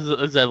 as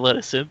they let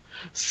us in,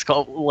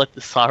 Scott let the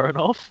siren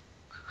off,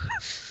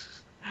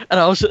 and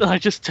I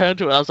just turned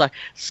to it. I was like,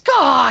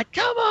 "Scott,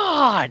 come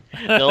on!"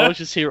 And then I was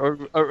just hear,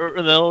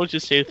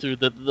 through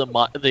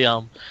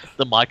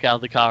the mic out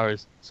of the car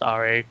is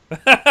sorry.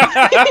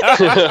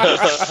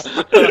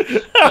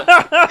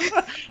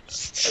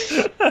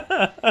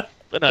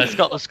 But no,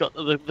 Scott,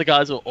 the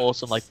guys were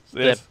awesome. Like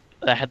yes.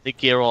 They had the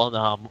gear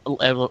on.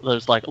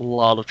 There's like a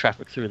lot of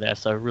traffic through there,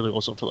 so really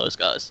awesome for those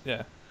guys.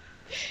 Yeah.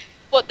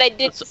 What they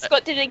did?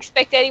 Scott didn't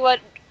expect anyone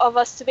of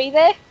us to be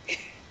there.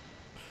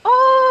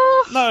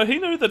 No, he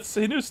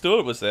knew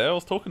Stuart was there. I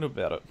was talking to him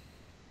about it.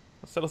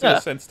 I said I was going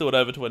to send Stuart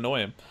over to annoy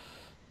him.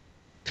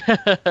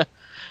 Then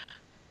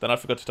I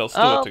forgot to tell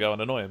Stuart to go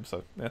and annoy him.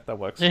 So yeah, that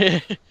works.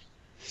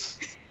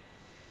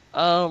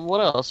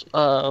 What else?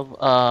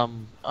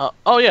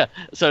 Oh yeah.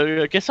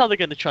 So guess how they're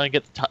going to try and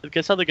get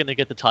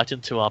the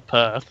Titan to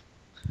Perth?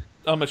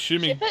 I'm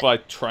assuming by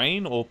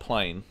train or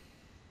plane.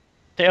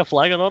 They are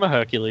flying it on a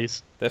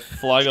Hercules. They're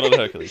flying it on a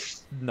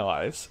Hercules.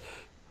 Nice.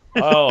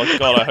 Oh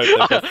god, I hope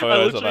they've got I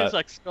photos of literally was that.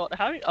 like, Scott,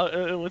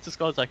 how? What's the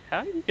Scott's like? How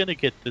are you gonna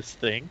get this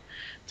thing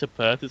to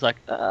Perth? He's like,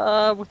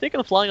 we're thinking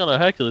of flying on a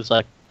Hercules.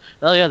 Like,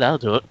 oh yeah, that'll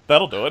do it.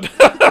 That'll do it.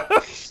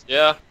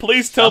 Yeah.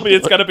 Please tell me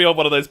it's going to be on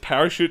one of those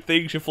parachute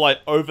things you fly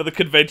over the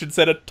convention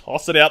center,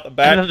 toss it out the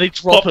back, And then they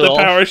drop pop it the off.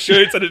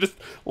 parachutes, and it just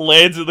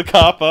lands in the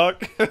car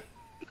park. I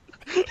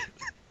don't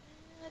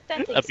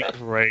think That'd so. be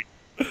great.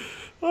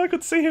 I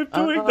could see him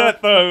doing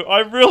that though. I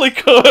really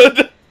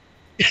could.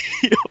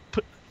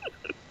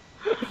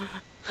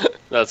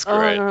 That's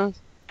great.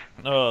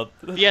 Oh,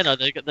 Yeah, no,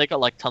 they got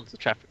like tons of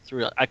traffic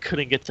through. I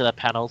couldn't get to that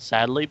panel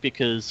sadly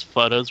because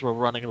photos were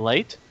running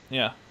late.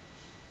 yeah.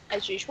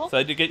 As usual. So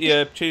did you get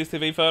your Cheese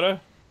TV photo?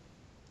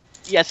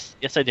 Yes,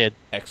 I did.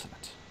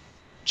 Excellent.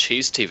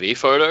 Cheese TV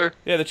photo?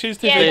 Yeah, the Cheese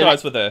TV Yeah.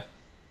 guys were there.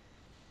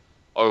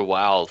 Oh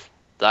wow,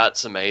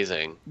 that's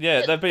amazing.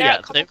 Yeah, they've been. They're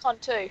at Comic Con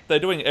too. They're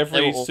doing every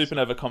They were awesome.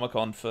 Supernova Comic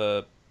Con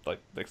for like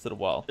next little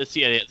while. They're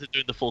doing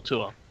the full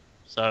tour.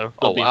 So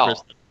Oh, they'll be in wow.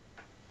 Brisbane.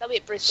 They'll be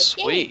at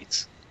Brisbane. Yay.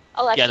 Sweet.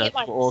 I'll have Yeah, to no, get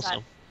mine they're this time.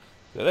 awesome.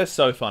 Yeah, they're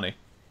so funny.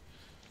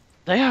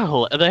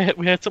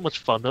 We had so much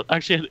fun.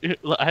 Actually,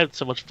 I had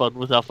so much fun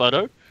with our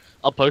photo.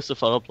 I'll post a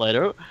photo up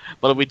later.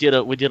 But we did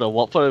a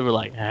what photo? We're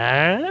like,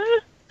 huh?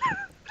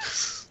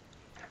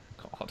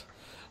 God,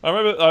 I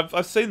remember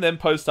I've seen them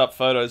post up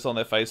photos on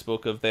their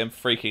Facebook of them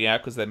freaking out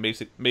because they're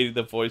meeting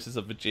the voices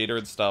of Vegeta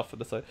and stuff,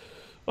 and it's like,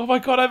 oh my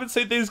god, I haven't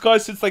seen these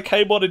guys since they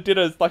came on and did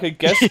a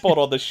guest spot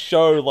on the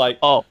show like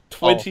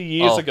 20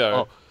 years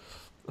ago.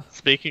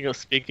 Speaking of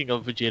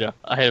Vegeta,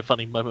 I had a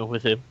funny moment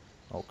with him.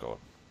 Oh god.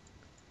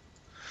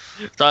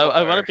 So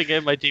I went up to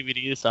get my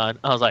DVD to sign.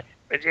 I was like,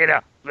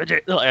 Vegeta.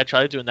 Like, I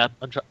tried doing that.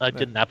 I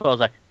did Nappa. I was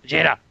like,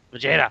 Vegeta.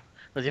 What's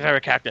your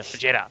favorite character?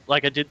 Vegeta.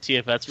 Like I did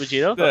TFS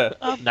Vegeta.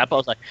 Yeah. Nappa. I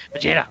was like,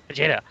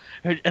 Vegeta.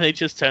 And he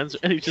just turns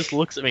and he just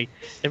looks at me.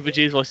 And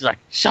Vegeta's voice is like,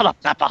 shut up,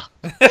 Nappa.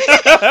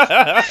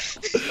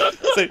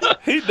 See,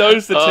 he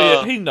knows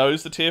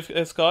the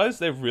TFS guys.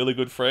 They're really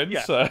good friends.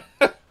 Yeah. So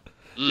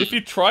if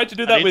you tried to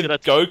do that with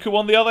Goku,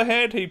 on the other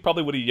hand, he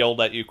probably would have yelled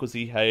at you because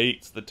he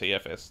hates the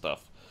TFS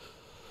stuff.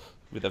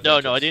 No,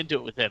 I didn't do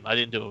it with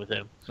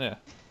him. Yeah.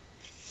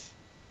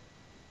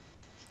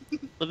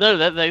 But no,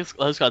 those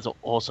guys are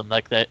awesome.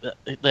 Like their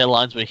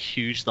lines were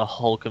huge the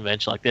whole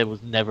convention. Like there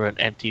was never an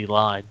empty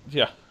line.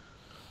 Yeah.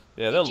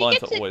 Yeah, their Did you lines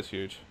get are to- always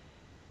huge.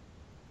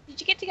 Did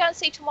you get to go and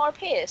see Tamara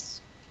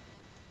Pierce?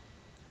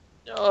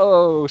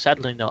 No,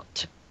 sadly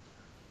not.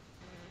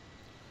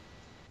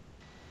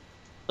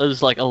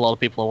 There's like a lot of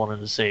people I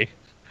wanted to see.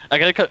 I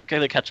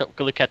gotta catch up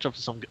with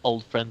some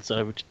old friends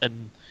though,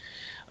 and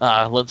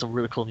learn some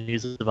really cool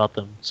news about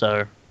them.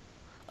 So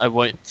I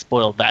won't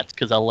spoil that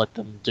because I'll let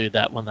them do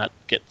that when that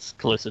gets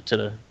closer to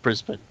the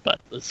Brisbane. But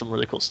there's some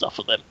really cool stuff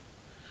with them.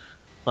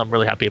 I'm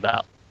really happy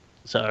about.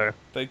 So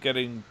They're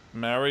getting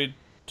married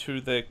to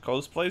their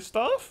cosplay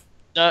stuff?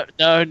 no,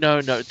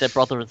 they're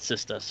brother and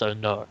sister. So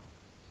no.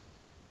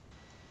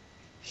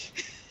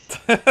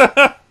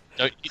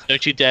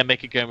 Don't you dare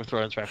make a Game of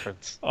Thrones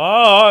reference.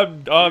 Oh,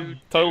 I'm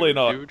totally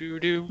not.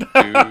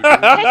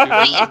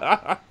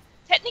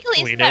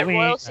 Technically, isn't that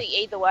royalty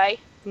either way?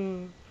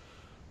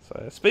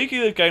 So,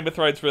 speaking of Game of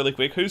Thrones really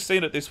quick, who's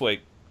seen it this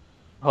week?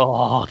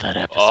 Oh, that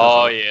episode.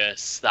 Oh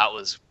yes, that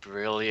was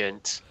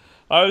brilliant.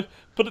 I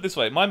put it this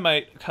way, my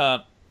mate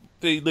can't...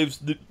 He lives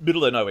the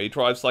middle of nowhere. He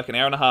drives like an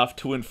hour and a half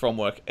to and from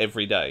work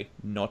every day.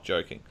 Not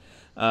joking.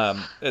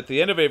 At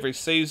the end of every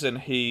season,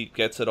 he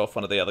gets it off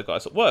one of the other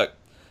guys at work.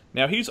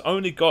 Now, he's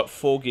only got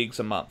 4 gigs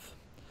a month.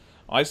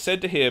 I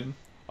said to him,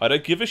 I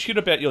don't give a shit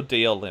about your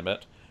DL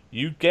limit.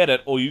 You get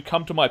it, or you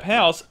come to my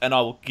house, and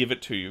I will give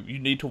it to you. You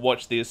need to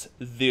watch this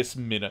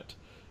minute.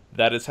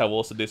 That is how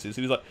awesome this is.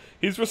 And he's like,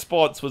 his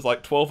response was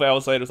like 12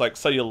 hours later, was like,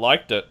 so you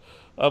liked it?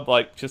 I'm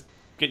like, just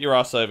get your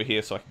ass over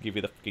here so I can give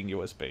you the fucking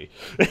USB.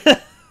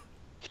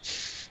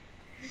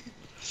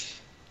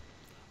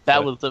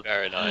 That was the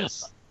Very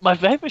nice. My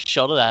favorite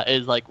shot of that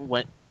is like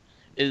when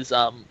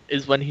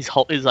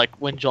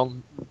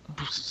John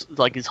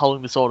like is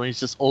holding the sword and he's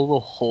just all the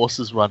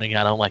horses running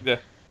at him. I'm like, Yeah.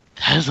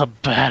 That's a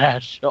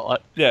badass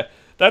shot. Yeah,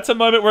 that's a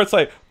moment where it's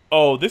like,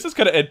 oh, this is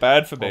gonna end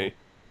bad for me.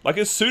 Like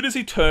as soon as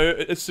the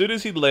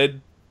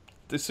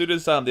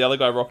other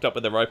guy rocked up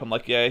with the rope, I'm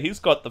like, yeah, he's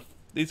got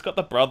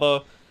the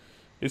brother.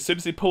 As soon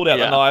as he pulled out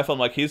the knife, I'm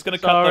like, he's gonna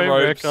cut the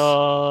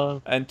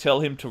ropes and tell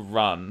him to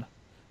run,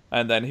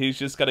 and then he's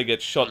just gonna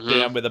get shot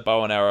down with a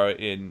bow and arrow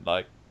in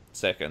like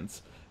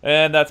seconds,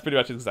 and that's pretty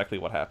much exactly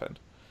what happened.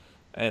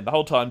 And the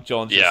whole time,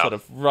 John's just sort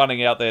of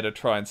running out there to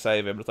try and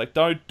save him. It's like,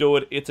 don't do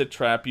it. It's a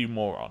trap, you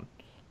moron.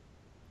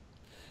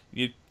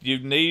 You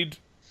need...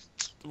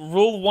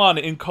 Rule 1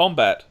 in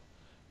combat.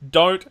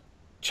 Don't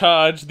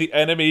charge the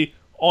enemy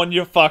on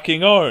your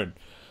fucking own.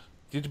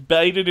 You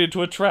bait it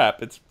into a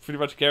trap. It's pretty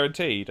much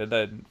guaranteed. And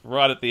then,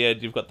 right at the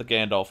end, you've got the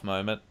Gandalf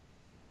moment.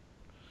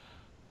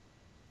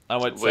 I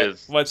won't say...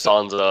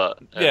 Sansa.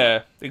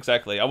 Yeah,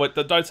 exactly.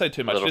 Don't say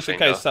too much, just in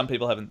case Littlefinger. some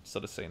people haven't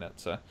sort of seen it.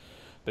 So,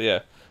 but yeah.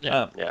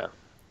 Yeah.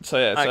 So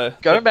yeah,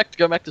 Going back to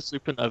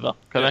Supernova.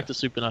 Back to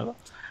Supernova.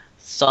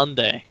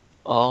 Sunday,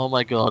 Oh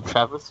my god,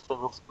 Travis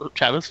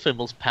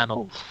Fimmel's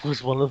panel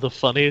was one of the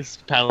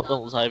funniest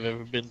panels I've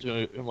ever been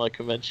to in my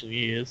convention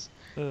years.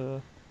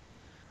 For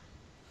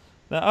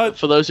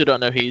those who don't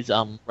know, he's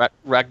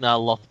Ragnar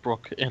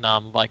Lothbrok in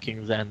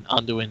Vikings and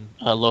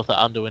Lothar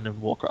Underwin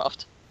in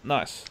Warcraft.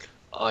 Nice.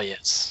 Oh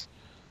yes.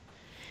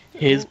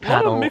 His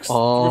panel. A lot of mixed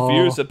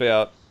reviews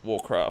about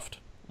Warcraft.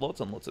 Lots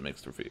and lots of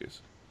mixed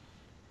reviews.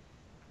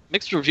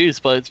 Mixed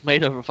reviews, but it's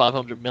made over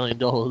 $500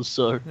 million.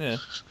 So yeah.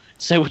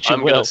 Say what you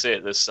will. I'm gonna see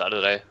it this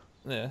Saturday.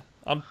 Yeah,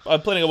 I'm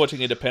planning on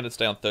watching Independence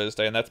Day on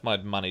Thursday, and that's my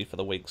money for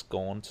the week's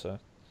gone. So.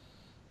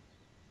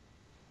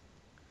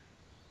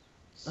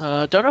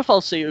 Don't know if I'll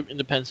see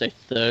Independence Day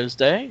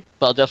Thursday,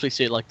 but I'll definitely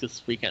see it like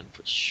this weekend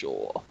for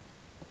sure.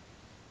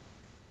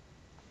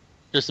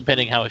 Just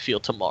depending how I feel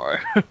tomorrow.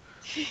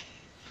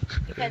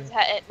 Depends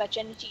how much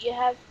energy you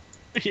have.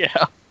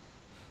 Yeah.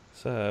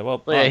 So well,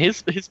 but yeah,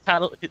 his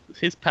panel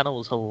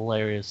was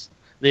hilarious.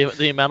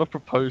 The amount of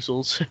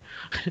proposals.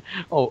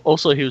 Oh,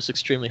 also he was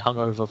extremely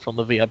hungover from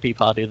the VIP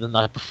party the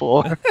night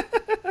before.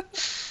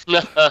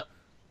 That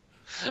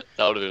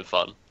would have been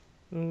fun.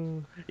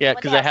 Yeah,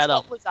 because they had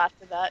Scott was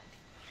after that.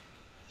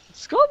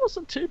 Scott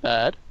wasn't too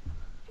bad.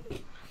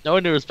 No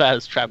one knew as bad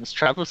as Travis.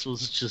 Travis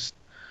was just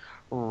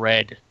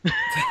red.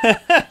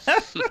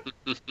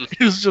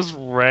 He was just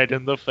red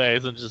in the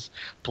face and just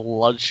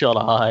bloodshot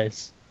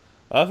eyes.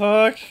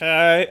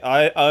 Okay,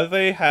 I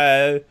only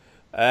had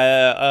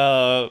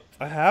how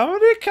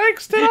many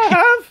cakes did I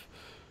have?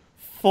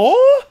 4?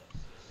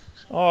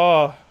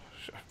 Oh, I'm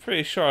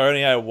pretty sure I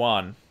only had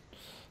 1.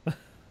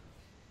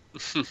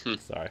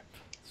 Sorry.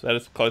 So that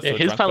is close to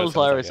his panel was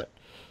hilarious.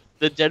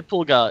 The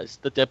Deadpool guys,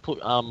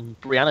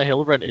 Brianna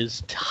Hildebrand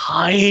is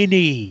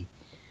tiny.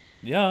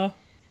 Yeah.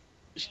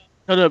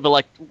 No, but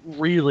like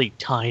really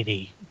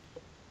tiny.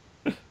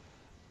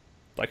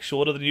 Like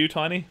shorter than you,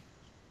 tiny?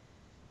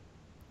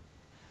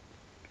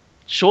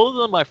 Shorter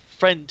than my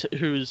friend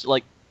who's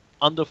like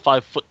under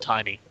 5 foot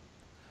tiny.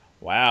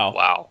 Wow.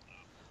 Wow.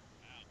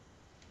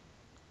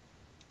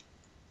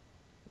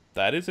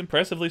 That is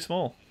impressively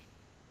small.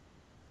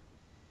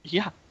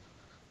 Yeah.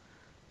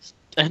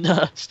 And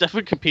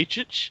Stefan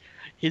Kapicic,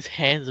 his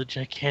hands are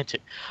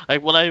gigantic.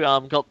 Like when I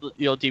got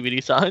your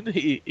DVD signed,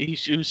 he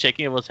was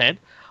shaking everyone's hand.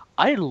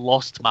 I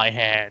lost my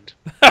hand.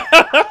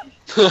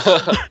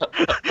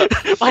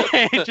 My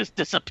hand just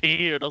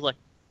disappeared. I was like,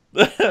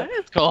 my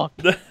hand's gone.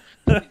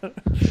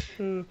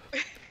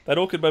 That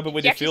awkward moment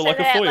when you feel like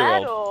a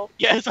 4-year-old.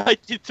 Yes, I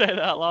did say that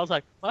out loud. I was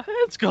like, my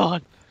hand's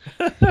gone.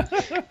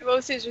 What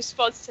was his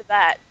response to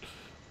that?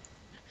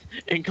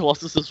 In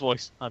Colossus's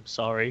voice, I'm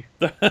sorry.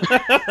 But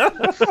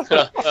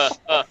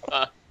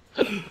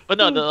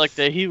no, like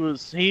he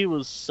was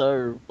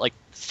so like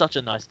such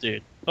a nice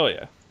dude. Oh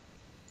yeah.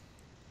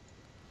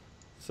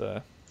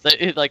 So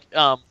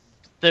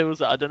there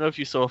was I don't know if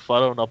you saw a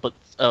photo or not, but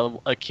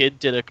a kid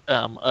did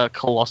a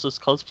Colossus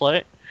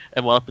cosplay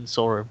and went up and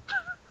saw him.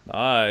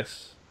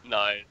 Nice.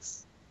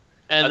 Nice.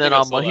 And I then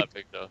think I saw that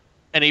picture.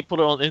 And he put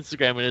it on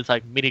Instagram and it's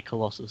like mini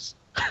Colossus.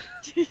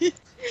 Baby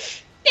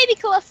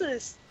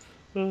Colossus.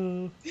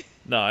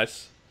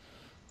 Nice.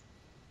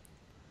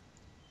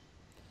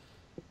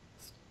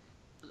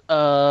 What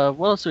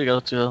else do we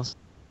got to?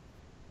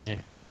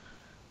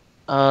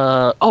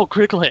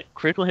 Critical Hit.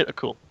 Critical Hit are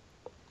cool.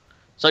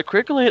 So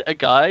Critical Hit are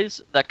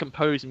guys that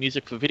compose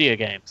music for video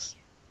games.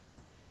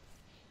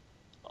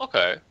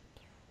 Okay.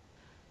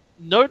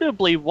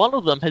 Notably, one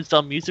of them has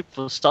done music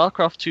for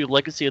StarCraft 2,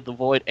 Legacy of the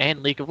Void,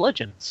 and League of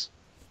Legends.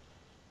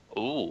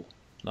 Ooh.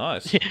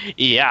 Nice.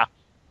 Yeah.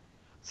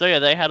 So yeah,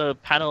 they had a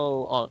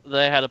panel on.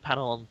 They had a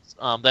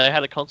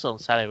concert on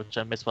Saturday, which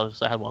I missed, but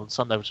I had one on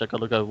Sunday, which I got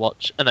to go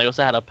watch. And they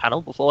also had a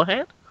panel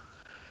beforehand.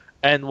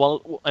 And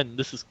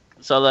this is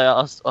so they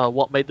asked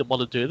what made them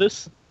want to do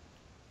this.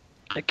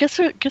 Guess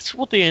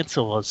what the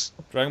answer was?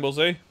 Dragon Ball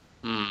Z.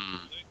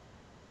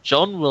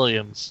 John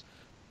Williams.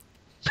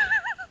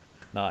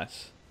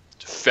 Nice.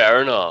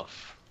 Fair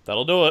enough.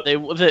 That'll do it.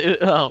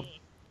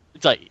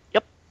 It's like,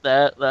 yep,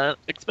 that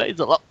explains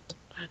a lot.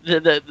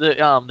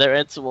 Their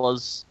answer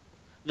was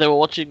they were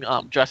watching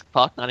Jurassic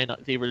Park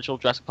the original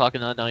Jurassic Park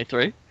in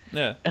 1993.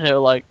 Yeah. And they were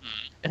like,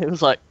 and it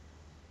was like,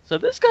 so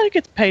this guy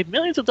gets paid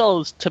millions of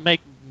dollars to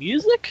make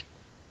music?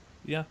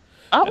 Yeah.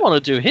 I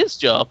want to do his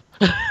job.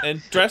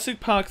 And Jurassic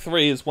Park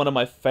 3 is one of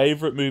my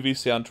favorite movie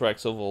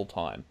soundtracks of all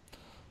time.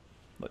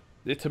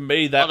 To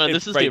me, that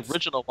this is the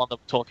original one that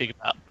we're talking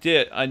about.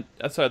 Yeah,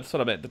 sorry, that's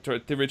what I meant.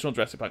 The original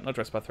Jurassic Park, not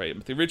Jurassic Park 3.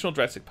 But the original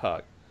Jurassic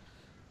Park.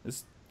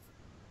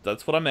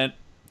 That's what I meant.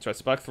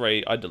 Jurassic Park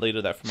 3, I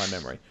deleted that from my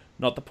memory.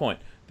 Not the point.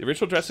 The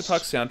original Jurassic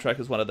Park soundtrack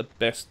is one of the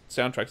best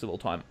soundtracks of all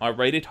time. I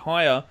rate it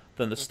higher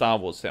than the Star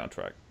Wars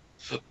soundtrack.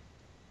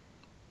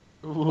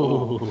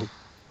 Ooh.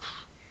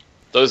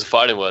 Those are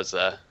fighting words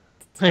there.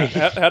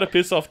 How to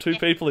piss off 2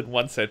 people in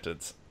 1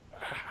 sentence.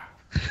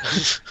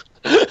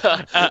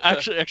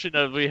 Actually,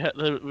 no. We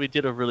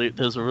did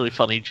there's a really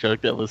funny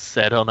joke that was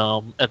said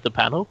on at the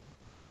panel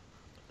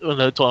when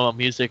they were talking about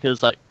music.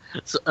 It's like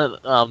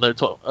they're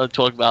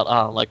talking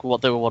about like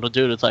what they would want to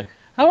do. And it's like,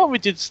 How about we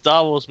did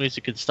Star Wars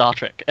music in Star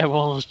Trek?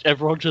 Everyone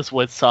just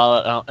went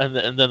silent, and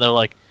then they're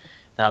like,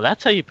 "Now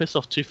that's how you piss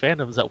off two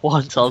fandoms at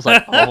once." I was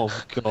like, "Oh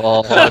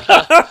god,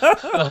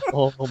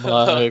 oh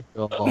my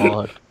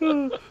god."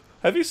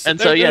 Have you seen? And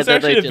so, yeah, there's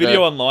actually a did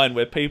video online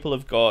where people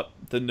have got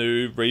the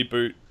new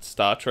reboot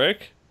Star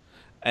Trek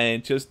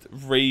and just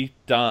used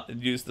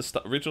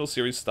the original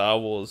series Star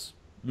Wars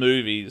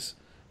movies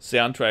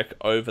soundtrack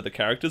over the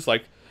characters.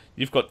 Like,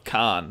 you've got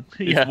Khan,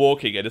 he's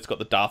walking, and it's got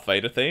the Darth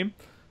Vader theme.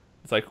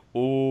 It's like,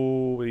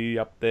 oh, we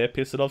up there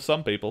pissing off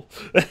some people.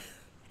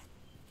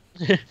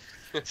 So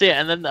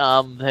yeah, and then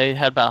they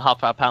had about a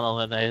half-hour panel,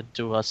 and they had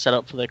to set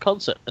up for their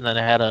concert, and then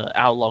they had an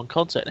hour-long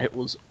concert, and it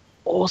was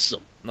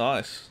awesome.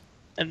 Nice.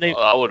 And that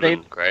would have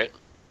been great.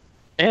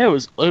 Yeah,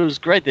 it was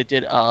great. They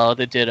did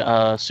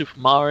Super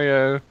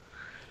Mario,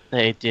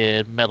 they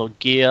did Metal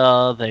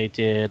Gear, they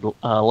did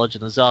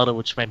Legend of Zelda,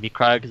 which made me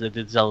cry because they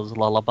did Zelda's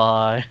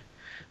Lullaby.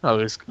 I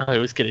always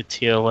get a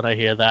tear when I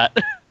hear that.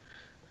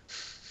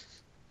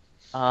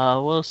 What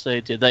else they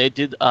did? They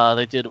did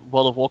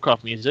World of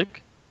Warcraft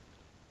music.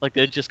 Like,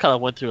 they just kind of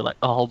went through like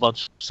a whole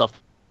bunch of stuff.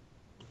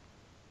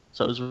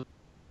 So it was.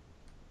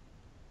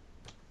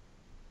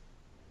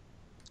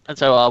 And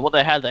so what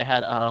they had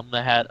a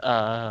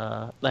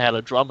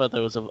drummer,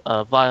 there was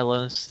a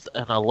violinist,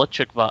 and an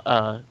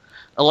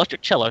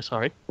electric cello,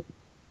 sorry.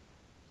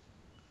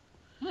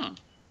 Very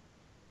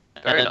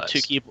and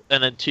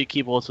then nice. two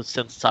keyboards with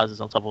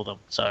synthesizers on top of them.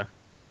 So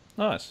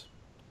nice.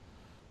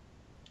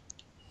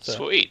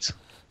 Sweet.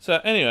 So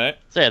anyway,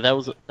 so yeah, that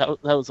was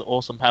an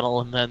awesome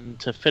panel, and then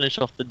to finish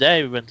off the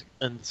day, we went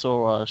and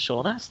saw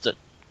Sean Astin.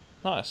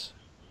 Nice.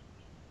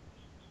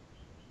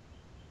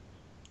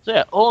 So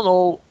yeah, all in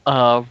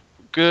all,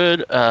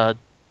 good. I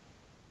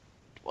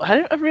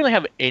don't really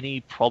have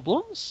any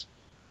problems.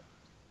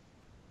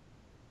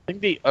 I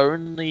think the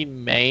only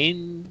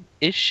main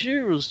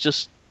issue was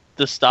just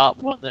the start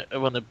when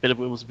a bit of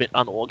it was a bit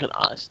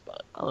unorganized.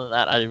 But other than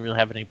that, I didn't really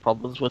have any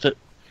problems with it.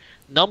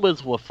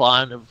 Numbers were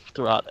fine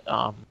throughout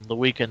the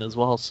weekend as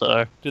well.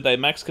 So did they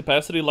max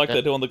capacity like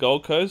they do on the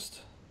Gold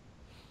Coast?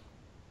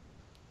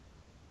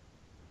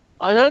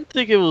 I don't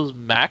think it was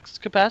max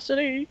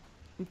capacity.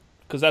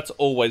 Because that's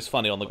always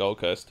funny on the Gold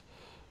Coast.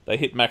 They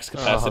hit max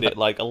capacity at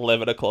like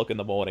 11 o'clock in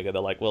the morning, and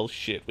they're like, well,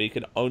 shit, we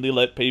can only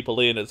let people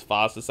in as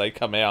fast as they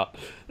come out.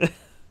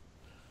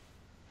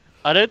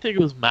 I don't think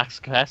it was max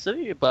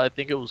capacity, but I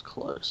think it was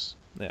close.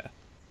 Yeah.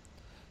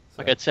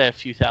 Like, I'd say a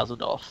few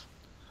thousand off.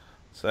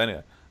 So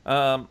anyway,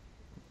 so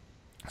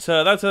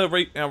that's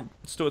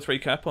Stuart's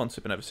recap on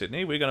Supanova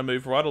Sydney. We're going to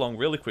move right along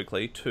really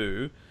quickly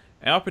to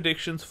our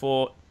predictions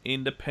for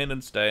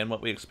Independence Day and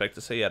what we expect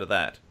to see out of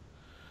that.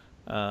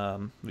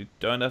 We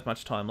don't have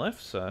much time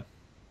left, so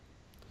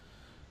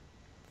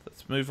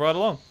let's move right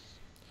along.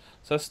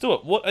 So,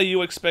 Stuart, what are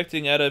you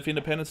expecting out of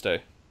Independence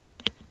Day?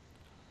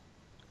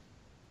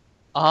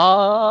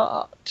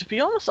 To be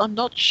honest, I'm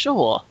not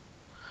sure.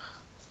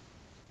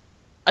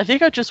 I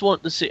think I just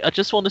want to see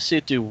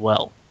it do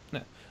well.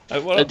 No.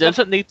 It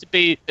doesn't need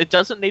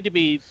to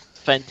be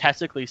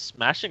fantastically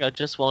smashing. I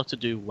just want it to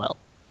do well.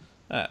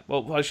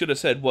 Well, I should have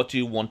said, what do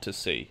you want to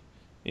see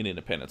in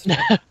Independence Day?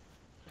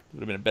 Would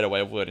have been a better way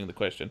of wording the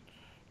question.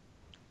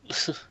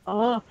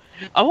 I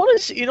want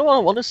to see. You know what I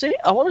want to see?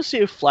 I want to see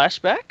a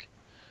flashback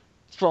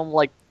from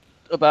like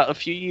about a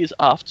few years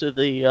after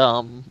the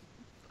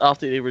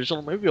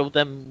original movie of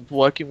them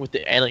working with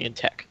the alien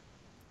tech,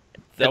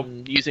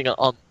 them using it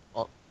on.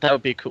 That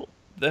would be cool.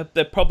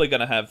 They're probably going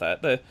to have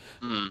that.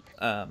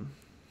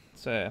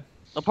 So yeah.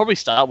 They'll probably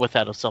start with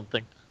that or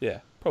something. Yeah,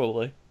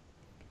 probably.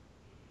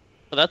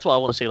 But that's what I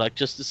want to see, like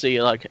just to see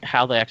like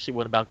how they actually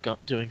went about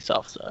doing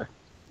stuff. So.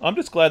 I'm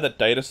just glad that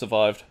Data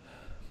survived.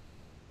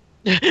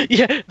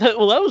 Yeah,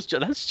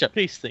 that's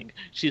Japanese thing.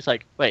 She's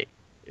like, wait,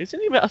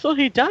 isn't he? I thought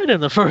he died in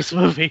the first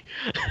movie.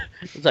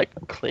 It's like,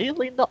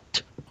 clearly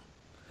not.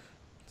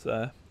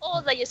 So.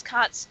 Or they just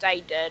can't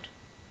stay dead.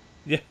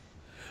 Yeah.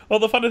 Well,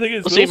 the funny thing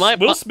is,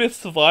 Will Smith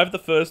survived the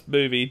first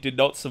movie, did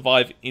not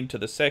survive into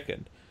the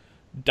second.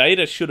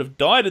 Data should have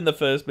died in the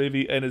first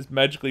movie and is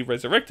magically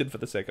resurrected for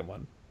the second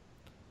one.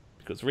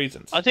 Because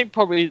reasons. I think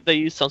probably they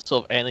used some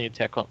sort of alien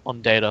tech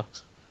on Data.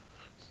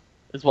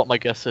 Is what my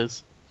guess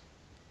is.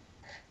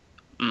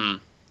 I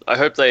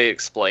hope they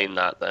explain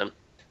that then.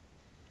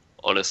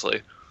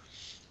 Honestly.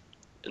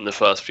 In the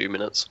first few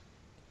minutes.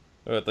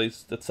 Or at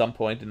least at some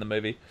point in the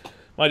movie.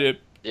 Mind you,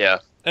 yeah.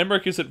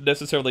 Emmerich isn't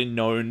necessarily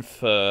known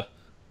for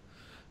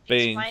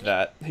being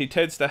that. He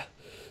tends to...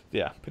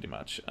 Yeah, pretty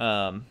much.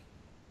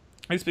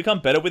 He's become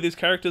better with his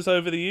characters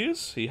over the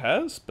years. He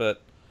has,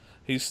 but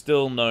he's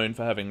still known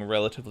for having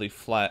relatively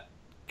flat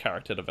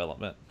character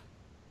development.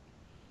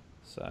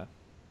 So...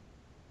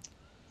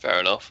 Fair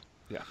enough.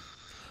 Yeah.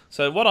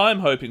 So what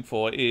I'm hoping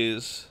for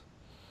is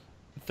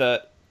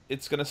that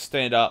it's going to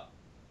stand up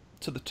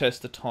to the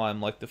test of time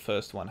like the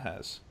first one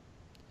has.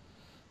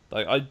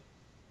 Like,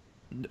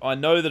 I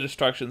know the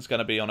destruction's going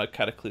to be on a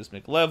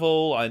cataclysmic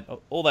level.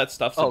 All that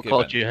stuff's a given.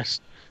 Oh god, yes.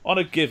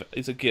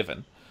 Is a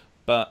given,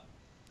 but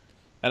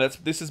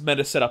this is meant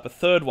to set up a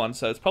third one,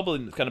 so it's probably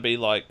going to be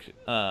like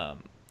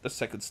a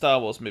second Star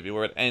Wars movie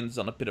where it ends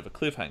on a bit of a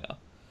cliffhanger.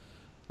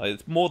 Like,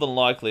 it's more than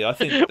likely, I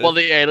think... one of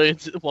the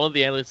aliens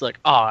is like,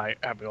 I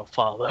am your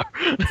father.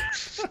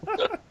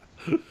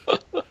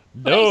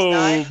 No,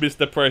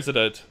 Mr.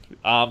 President.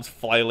 Arms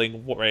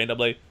flailing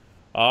randomly.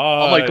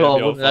 Oh my god,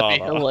 your wouldn't that be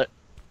father.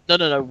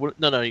 hilarious?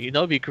 No, you know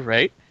it'd be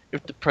great?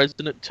 If the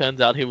president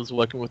turns out he was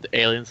working with the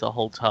aliens the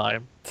whole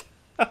time.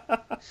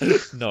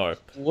 No.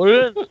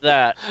 Wouldn't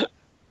that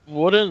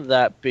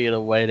be the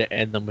way to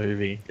end the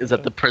movie? Is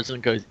that the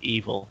president goes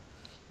evil?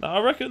 No,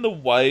 I reckon the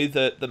way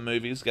that the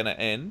movie's going to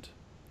end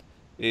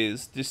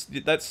is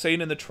that scene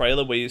in the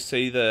trailer where you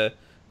see the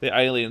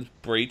aliens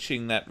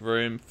breaching that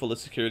room full of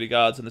security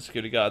guards and the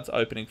security guards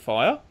opening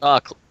fire.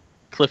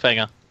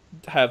 Cliffhanger.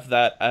 Have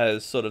that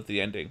as sort of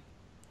the ending.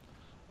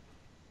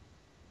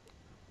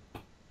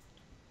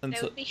 And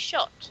They would be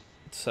shot.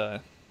 So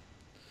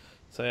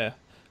yeah,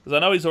 because I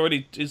know he's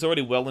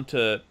already well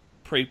into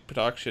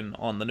pre-production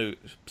on the new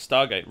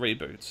Stargate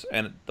reboots,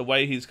 and the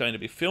way he's going to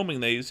be filming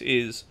these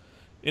is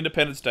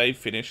Independence Day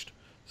finished,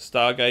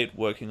 Stargate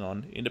working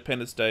on,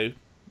 Independence Day,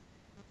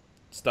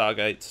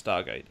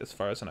 Stargate, as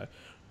far as I know.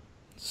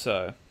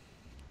 So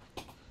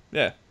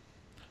yeah,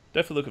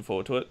 definitely looking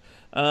forward to it.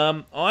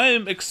 I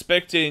am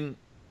expecting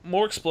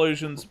more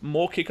explosions,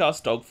 more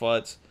kick-ass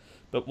dogfights,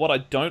 but what I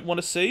don't want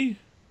to see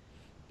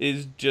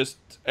is just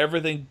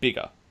everything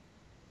bigger.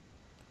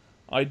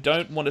 I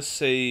don't want to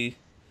see...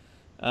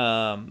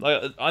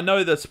 I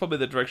know that's probably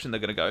the direction they're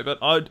going to go, but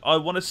I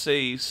want to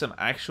see some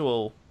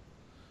actual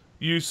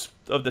use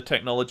of the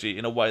technology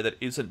in a way that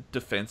isn't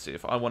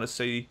defensive. I want to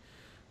see,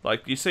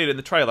 like you see it in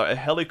the trailer, a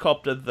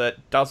helicopter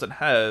that doesn't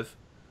have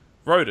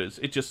rotors.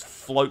 It just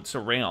floats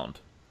around.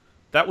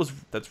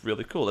 That's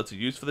really cool. That's a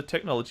use for the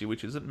technology,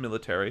 which isn't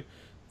military.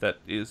 That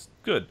is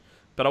good.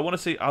 But I want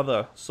to see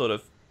other sort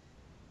of...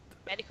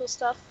 medical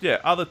stuff? Yeah,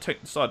 other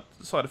side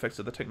effects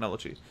of the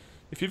technology.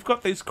 If you've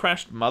got these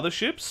crashed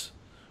motherships,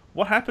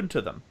 what happened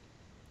to them?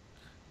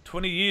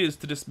 20 years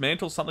to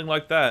dismantle something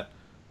like that.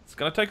 It's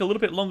going to take a little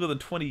bit longer than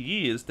 20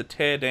 years to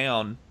tear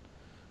down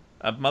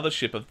a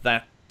mothership of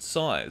that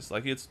size.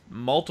 Like, it's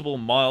multiple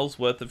miles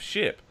worth of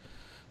ship.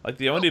 Like,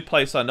 the only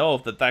place I know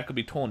of that could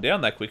be torn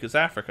down that quick is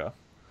Africa.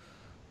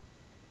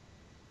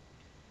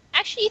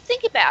 Actually,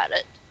 think about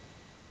it.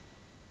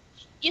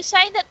 You're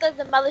saying that they're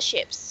the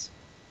motherships.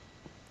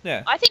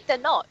 Yeah. I think they're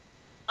not.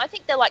 I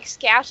think they're like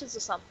scouters or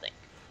something.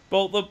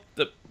 Well,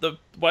 the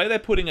way they're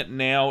putting it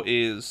now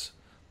is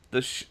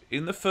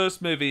in the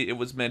first movie it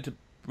was meant to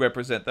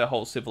represent their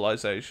whole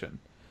civilization.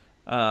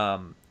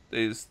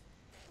 Is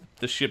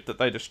the ship that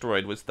they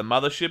destroyed was the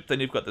mothership, then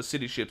you've got the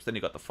city ships, then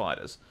you've got the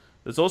fighters.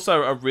 There's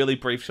also a really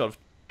brief shot of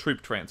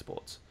troop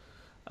transports.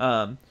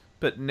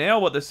 But now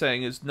what they're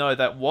saying is, no,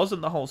 that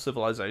wasn't the whole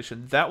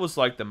civilization. That was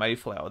like the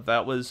Mayflower.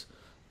 That was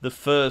the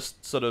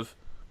first sort of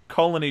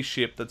colony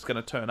ship that's going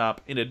to turn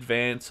up in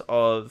advance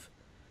of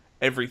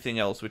everything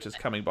else which is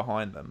coming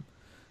behind them.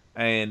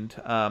 And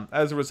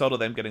as a result of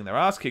them getting their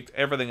ass kicked,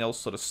 everything else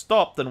sort of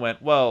stopped and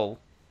went, well,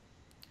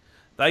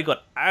 they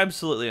got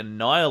absolutely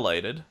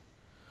annihilated,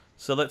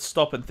 so let's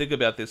stop and think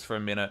about this for a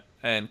minute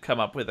and come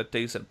up with a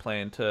decent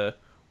plan to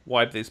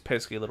wipe these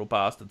pesky little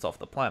bastards off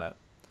the planet.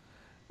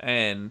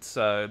 And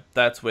so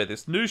that's where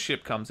this new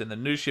ship comes in. The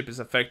new ship is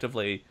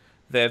effectively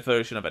their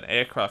version of an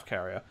aircraft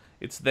carrier.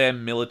 It's their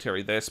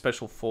military, their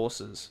special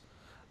forces.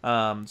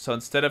 So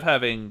instead of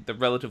having the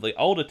relatively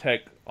older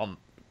tech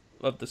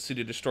of the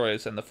city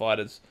destroyers and the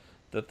fighters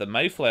that the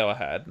Mayflower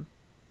had,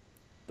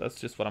 that's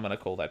just what I'm going to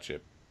call that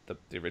ship,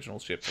 the original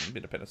ship from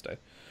Independence Day.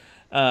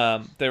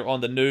 They're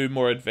on the new,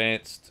 more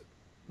advanced,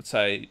 let's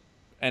say,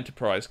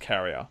 Enterprise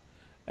carrier.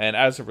 And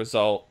as a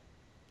result,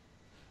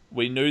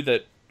 we knew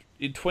that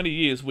in 20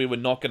 years we were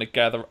not going to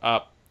gather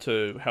up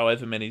to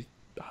however many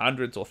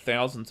hundreds or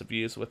thousands of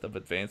years worth of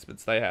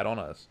advancements they had on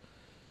us.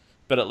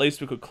 But at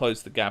least we could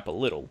close the gap a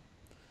little.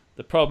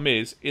 The problem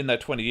is, in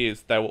that 20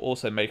 years, they were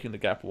also making the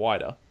gap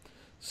wider.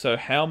 So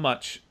how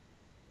much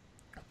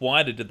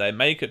wider did they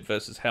make it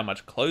versus how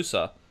much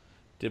closer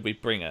did we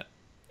bring it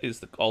is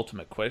the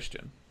ultimate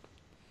question.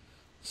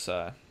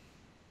 So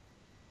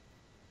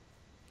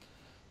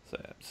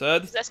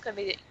That's going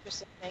to be the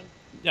interesting thing.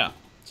 Yeah,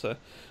 so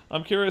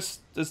I'm curious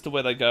as to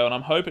where they go, and I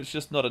hope it's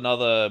just not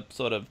another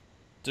sort of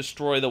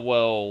destroy the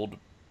world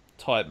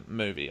type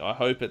movie. I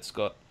hope it's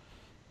got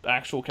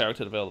actual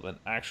character development,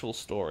 actual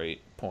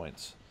story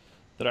points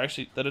that are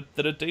actually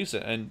that are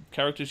decent and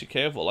characters you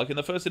care for. Like in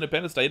the first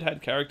Independence Day, it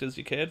had characters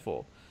you cared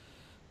for.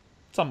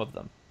 Some of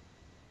them.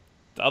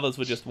 The others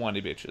were just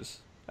whiny bitches.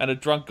 And a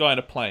drunk guy in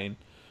a plane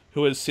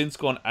who has since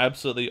gone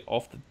absolutely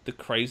off the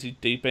crazy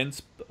deep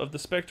end of the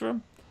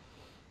spectrum.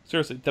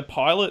 Seriously, the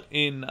pilot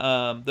in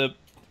the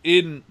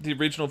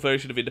original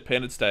version of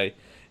Independence Day,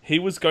 he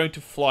was going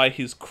to fly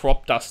his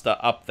crop duster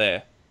up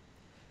there,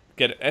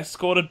 get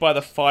escorted by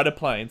the fighter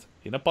planes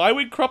in a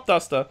bi-wing crop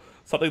duster,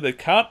 something that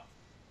can't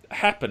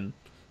happen.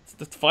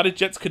 The fighter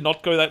jets could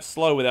not go that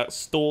slow without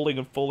stalling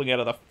and falling out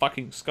of the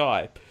fucking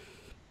sky.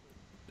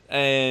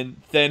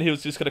 And then he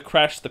was just going to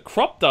crash the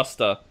crop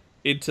duster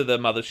into the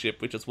mothership,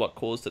 which is what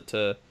caused it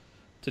to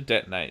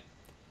detonate.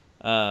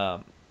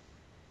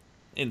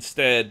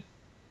 Instead,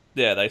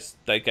 yeah,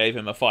 they gave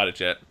him a fighter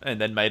jet and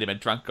then made him a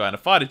drunk guy in a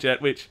fighter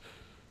jet, which,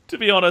 to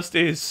be honest,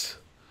 is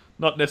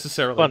not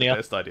necessarily Funnier. the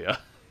best idea.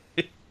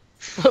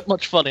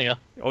 Much funnier.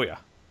 Oh yeah.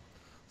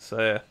 So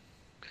yeah.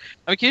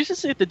 I'm curious to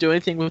see if they do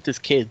anything with his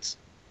kids.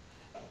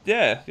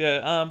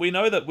 Yeah. We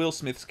know that Will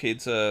Smith's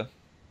kids are.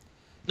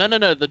 No,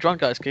 the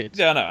drunk guy's kids.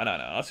 Yeah, I know.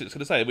 I was just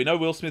going to say, we know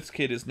Will Smith's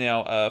kid is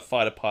now a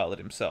fighter pilot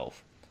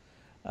himself.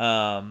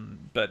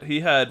 But he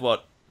had,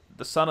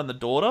 the son and the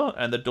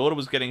daughter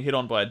was getting hit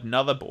on by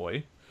another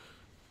boy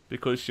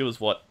because she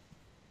was,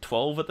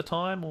 12 at the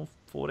time, or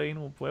 14,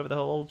 or whatever the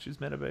hell old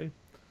she's meant to be.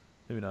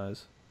 Who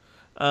knows?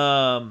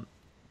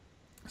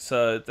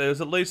 So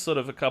there's at least sort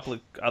of a couple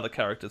of other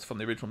characters from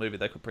the original movie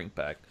they could bring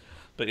back.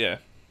 But yeah,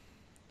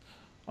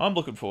 I'm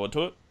looking forward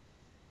to it.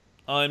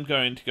 I'm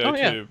going to go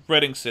to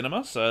Reading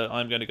Cinema, so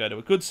I'm going to go to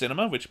a good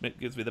cinema, which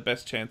gives me the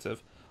best chance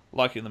of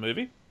liking the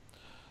movie.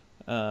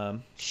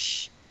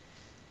 Comfy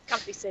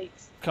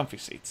seats. Comfy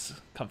seats.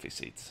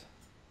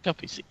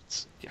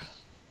 Yeah.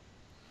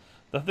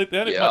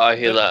 I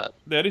hear that.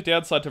 The only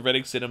downside to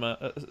Reading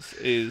Cinema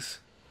is...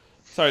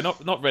 Sorry,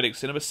 not Reading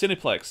Cinema,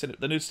 Cineplex.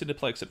 The new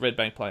Cineplex at Red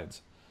Bank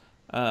Plains.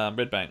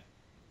 Red Bank.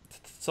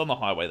 It's on the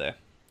highway there.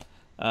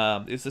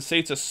 Is the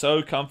seats are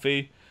so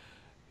comfy...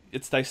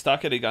 They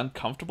start getting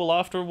uncomfortable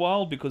after a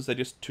while because they're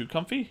just too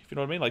comfy, if you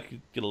know what I mean. Like,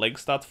 your leg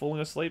starts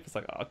falling asleep. It's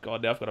like, oh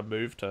god, now I've got to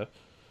move to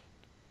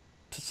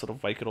sort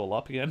of wake it all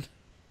up again.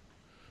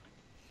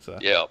 So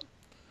yeah.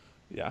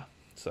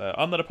 So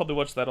I'm gonna probably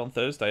watch that on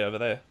Thursday over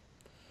there.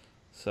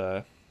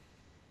 So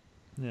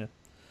yeah.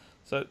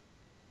 So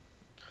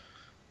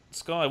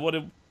Sky, what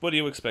are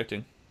you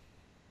expecting?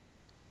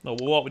 Or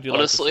what would you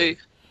like to see?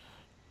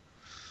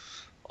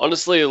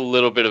 Honestly, a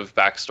little bit of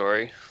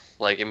backstory,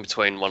 like in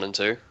between 1 and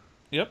 2.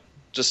 Yep.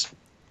 Just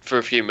for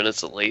a few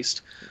minutes at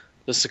least,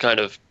 just to kind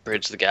of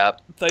bridge the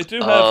gap. They do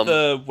have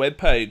the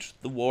webpage,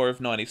 The War of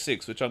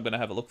 96, which I'm going to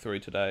have a look through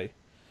today,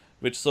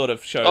 which sort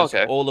of shows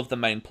all of the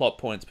main plot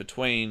points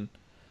between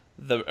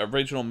the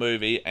original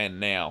movie and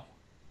now.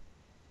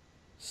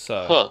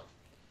 So,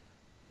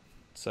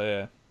 So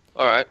yeah.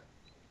 All right.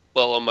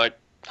 Well, I might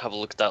have a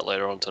look at that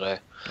later on today.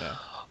 Yeah.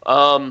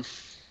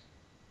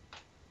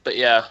 But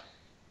yeah,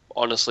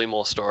 honestly,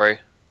 more story.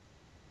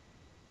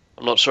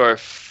 I'm not sure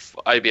if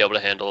I'd be able to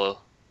handle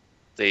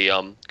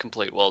the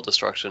complete world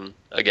destruction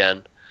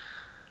again.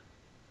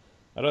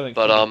 I don't think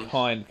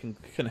humankind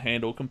can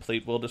handle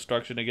complete world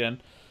destruction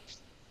again.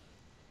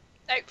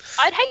 No,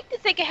 I'd hate to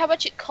think of how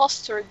much it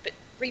costs to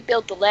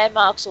rebuild the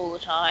landmarks all the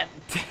time.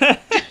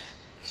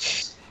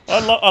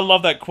 I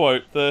love that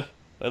quote. They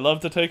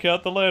love to take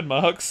out the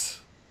landmarks.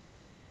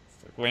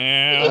 It's like,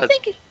 wow. You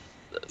think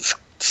it's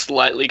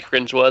slightly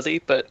cringeworthy,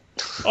 but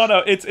oh no,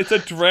 it's a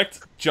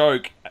direct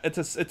joke.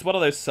 It's one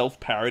of those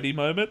self-parody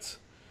moments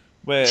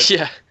where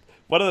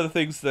one of the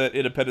things that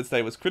Independence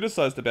Day was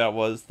criticized about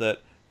was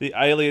that the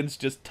aliens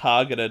just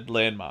targeted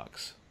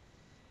landmarks.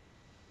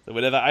 So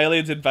whenever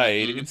aliens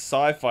invade in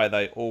sci-fi,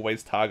 they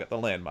always target the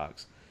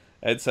landmarks,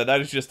 and so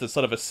that is just a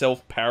sort of a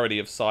self-parody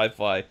of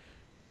sci-fi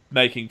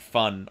making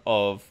fun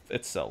of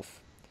itself.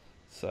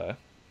 So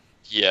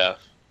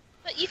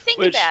but you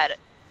think about it.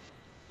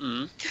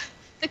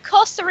 The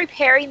cost of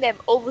repairing them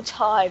all the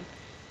time.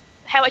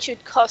 How much it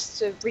would cost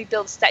to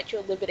rebuild Statue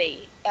of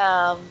Liberty?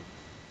 Oh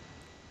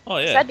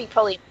yeah, that'd be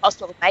probably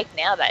impossible to make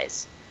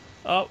nowadays.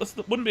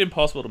 It wouldn't be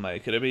impossible to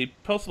make. It'd be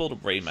possible to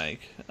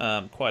remake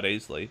quite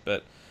easily,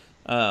 but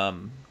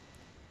the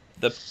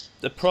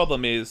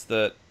problem is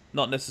that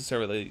not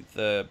necessarily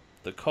the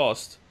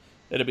cost.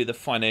 It'd be the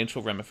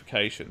financial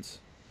ramifications.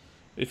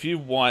 If you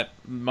wipe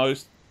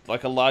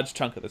a large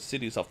chunk of the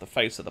cities off the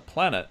face of the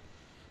planet,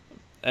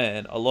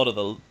 and a lot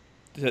of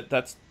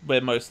that's where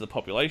most of the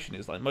population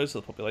is. Like, most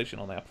of the population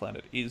on our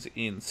planet is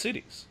in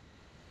cities.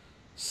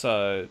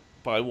 So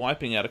by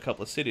wiping out a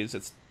couple of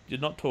cities, you're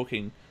not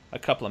talking a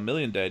couple of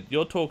million dead.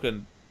 You're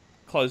talking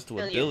close to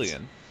a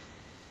billion.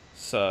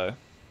 So,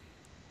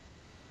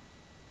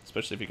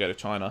 especially if you go to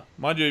China,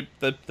 mind you,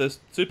 the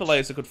super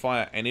laser could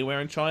fire anywhere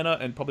in China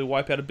and probably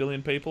wipe out 1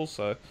 billion people.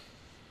 So,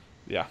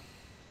 yeah.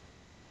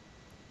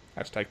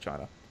 Hashtag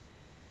China.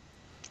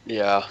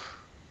 Yeah.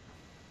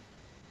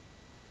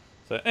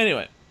 So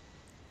anyway.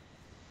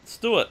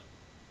 Stuart,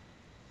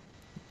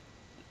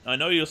 I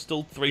know you're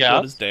still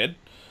 3/4 dead.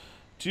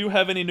 Do you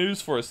have any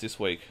news for us this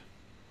week?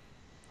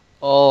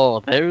 Oh,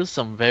 there is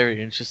some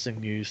very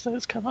interesting news that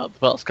has come out the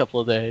past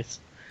couple of days.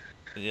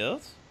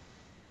 Yes?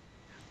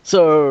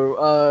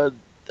 So,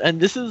 and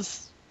this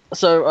is...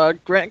 So,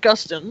 Grant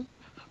Gustin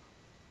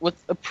was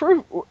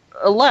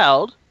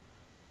allowed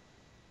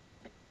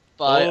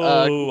by...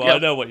 I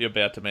know what you're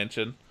about to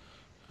mention.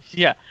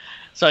 Yeah.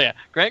 So yeah,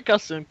 Grant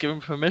Gustin,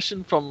 given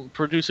permission from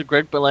producer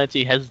Greg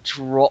Berlanti, has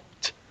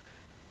dropped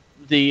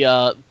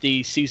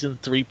the season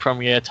 3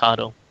 premiere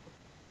title,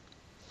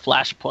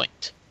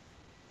 Flashpoint.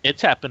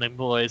 It's happening,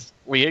 boys.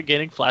 We are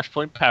getting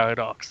Flashpoint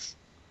Paradox.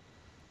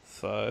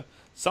 So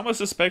some are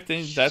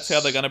suspecting that's how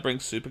they're going to bring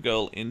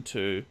Supergirl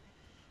into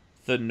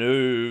the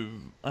new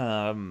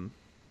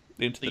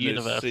into the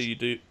universe.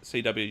 new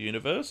CW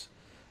universe,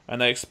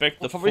 and they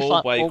expect the probably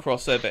four-way find-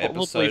 crossover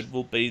probably- episode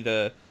will be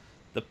the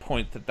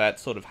point that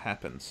sort of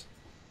happens.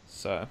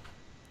 So,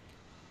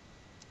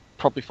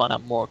 Probably find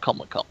out more at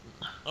Comic-Con.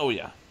 oh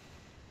yeah.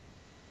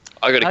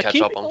 I gotta catch up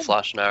keeping on on-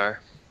 Flash and Arrow.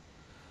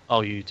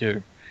 Oh, you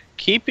do.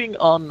 Keeping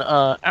on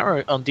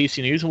Arrow on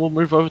DC News, and we'll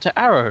move over to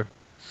Arrow.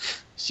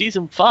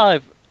 Season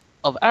 5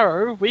 of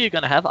Arrow, we're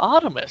going to have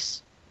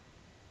Artemis.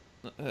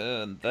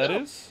 That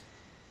is?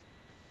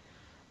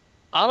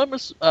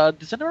 Artemis,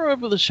 does anyone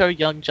remember the show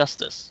Young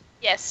Justice?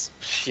 Yes.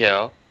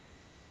 Yeah.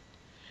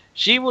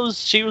 She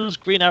was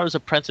Green Arrow's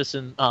apprentice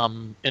in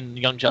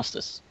Young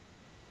Justice.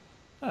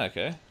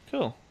 Okay,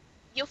 cool.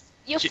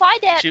 You'll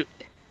find out She,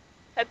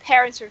 her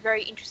parents are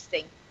very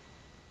interesting.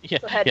 yeah,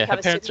 for her to yeah. become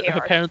a superhero.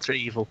 Her parents are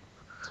evil.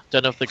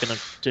 Don't know if they're going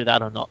to do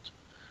that or not.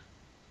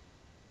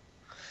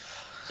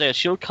 So yeah,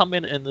 she'll come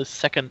in the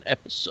second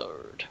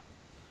episode.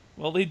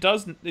 Well, he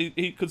does.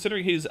 He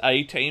considering his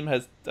A team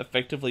has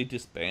effectively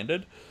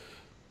disbanded.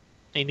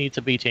 He needs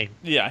a B team.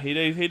 Yeah, he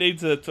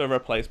needs a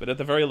replacement at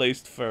the very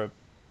least for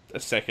a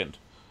second.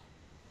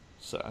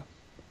 So.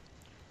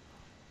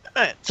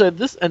 Alright, so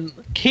this, and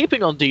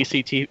keeping on on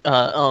CW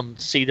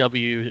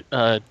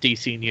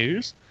DC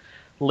News,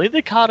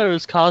 Linda Carter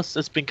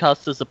has been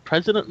cast as the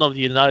President of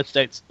the United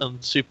States on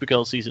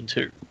Supergirl Season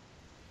 2.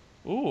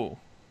 Ooh.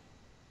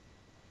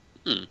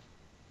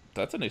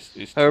 That's an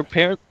issue. Her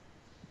appearance...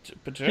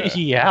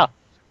 Yeah.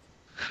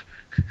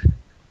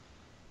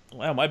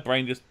 Wow, my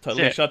brain just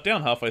totally shut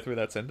down halfway through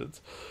that sentence.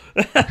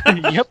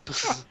 Yep.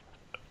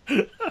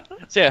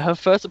 So yeah, her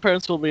first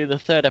appearance will be in the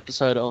third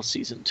episode of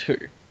Season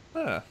 2.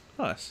 Ah,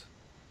 nice.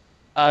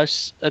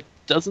 It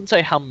doesn't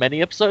say how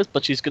many episodes,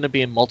 but she's going to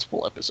be in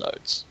multiple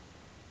episodes.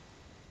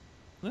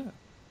 Yeah.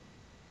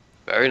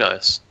 Very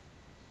nice.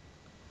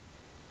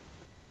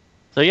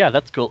 So yeah,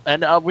 that's cool.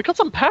 And we got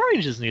some Power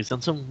Rangers news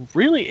and some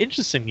really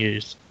interesting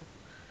news.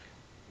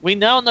 We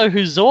now know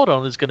who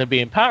Zordon is going to be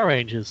in Power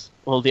Rangers.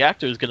 Well, the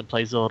actor is going to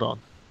play Zordon.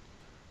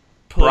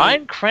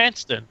 Bryan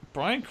Cranston.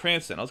 Bryan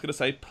Cranston. I was going to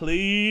say,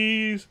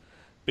 please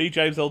be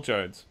James L.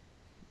 Jones.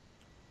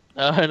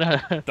 No.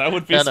 That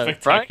would be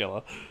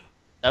spectacular.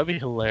 That would be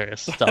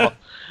hilarious. Stop.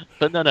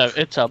 But no,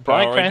 it's Bryan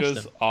Power Cranston.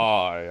 Rangers,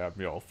 I am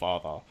your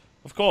father.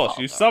 Of course,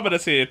 you summoned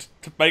us here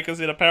to make us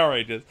into Power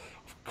Rangers.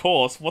 Of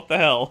course, what the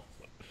hell?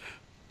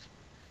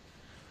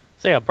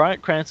 So yeah, Bryan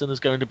Cranston is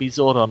going to be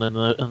Zordon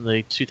in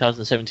the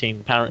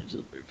 2017 Power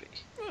Rangers movie.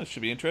 Oh, that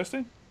should be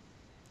interesting.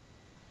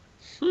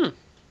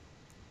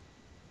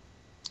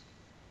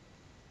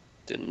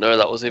 Didn't know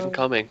that was even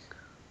coming.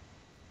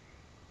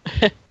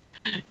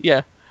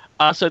 Yeah.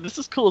 So this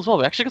is cool as well.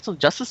 We actually got some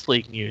Justice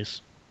League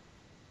news.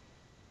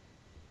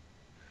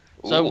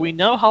 So Ooh.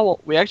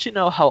 we actually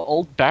know how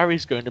old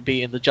Barry's going to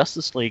be in the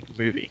Justice League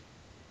movie.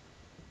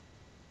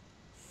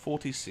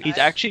 46.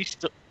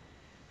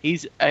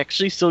 He's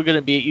actually still going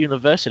to be at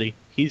university.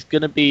 He's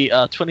going to be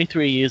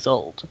 23 years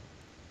old.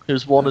 He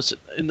was born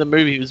in the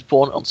movie. He was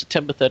born on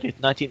September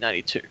 30th,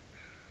 1992.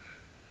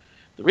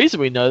 The reason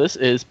we know this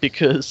is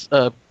because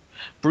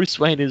Bruce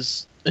Wayne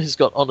has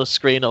got on a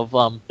screen of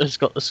has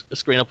got a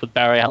screen up with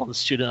Barry Allen's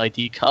student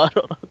ID card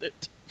on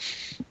it.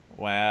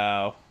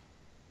 Wow.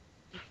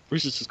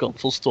 Bruce has just gone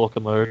full stalker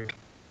mode.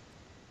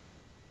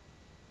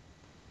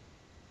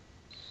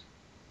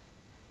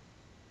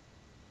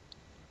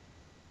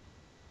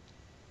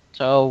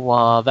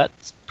 So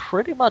that's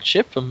pretty much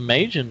it for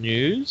major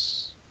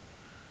news.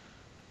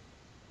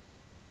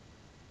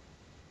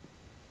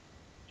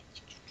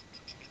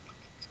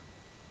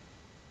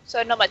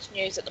 So not much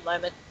news at the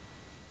moment.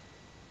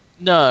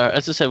 No,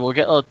 as I said, we'll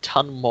get a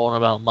ton more in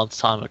about a month's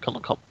time when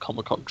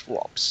Comic-Con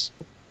drops.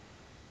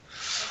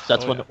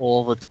 That's when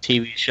all the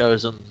TV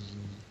shows and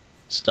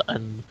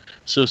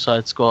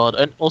Suicide Squad,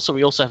 and also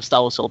we also have Star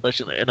Wars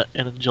Celebration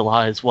in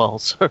July as well.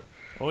 So.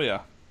 Oh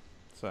yeah.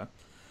 So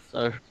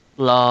a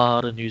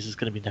lot of news is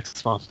going to be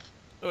next month.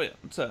 Oh yeah.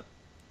 So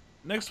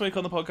next week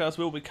on the podcast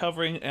we'll be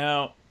covering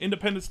our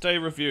Independence Day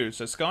review.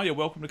 So Sky, you're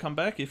welcome to come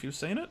back if you've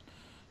seen it.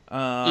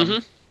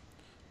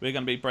 We're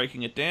going to be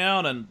breaking it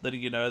down and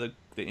letting you know the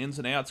ins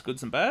and outs,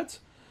 goods and bads.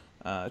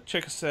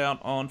 Check us out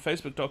on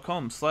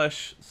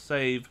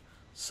Facebook.com/SaveSyFy,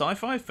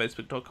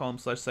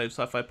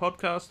 Facebook.com/SaveSyFy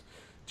podcast.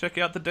 Check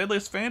out the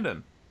Deadliest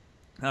Fandom,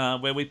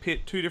 where we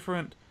pit two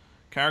different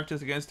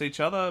characters against each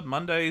other.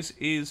 Mondays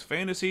is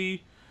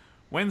fantasy,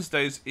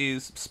 Wednesdays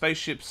is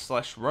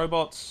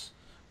spaceships/robots,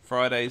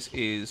 Fridays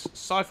is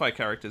sci-fi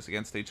characters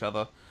against each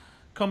other.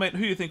 Comment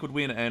who you think would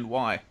win and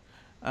why.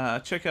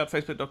 Check out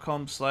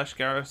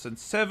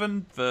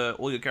Facebook.com/Garrison7 for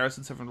all your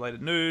Garrison 7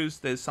 related news.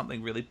 There's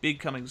something really big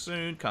coming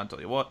soon. Can't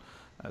tell you what,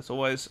 as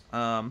always.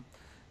 And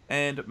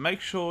make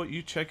sure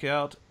you check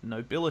out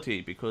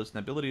Nobility, because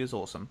Nobility is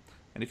awesome.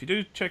 And if you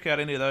do check out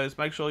any of those,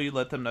 make sure you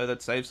let them know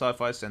that Save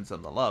Sci-Fi sends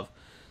them the love.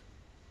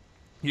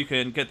 You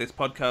can get this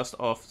podcast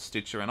off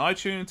Stitcher and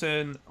iTunes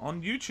and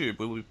on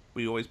YouTube.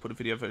 We always put a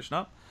video version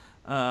up.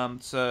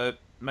 So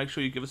make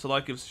sure you give us a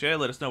like, give us a share,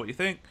 let us know what you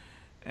think.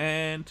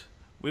 And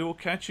we will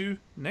catch you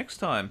next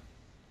time.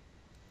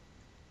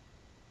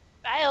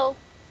 Bye.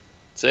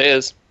 See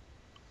yous.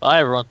 Bye,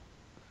 everyone.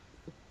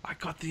 I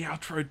got the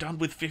outro done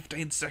with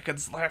 15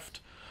 seconds left.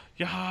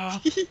 Yeah,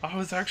 I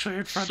was actually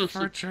in front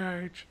for a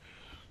change.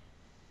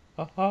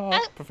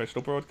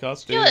 Professional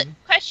broadcasting. Stuart,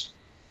 question.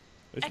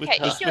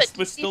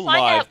 We're still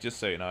live, just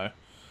so you know.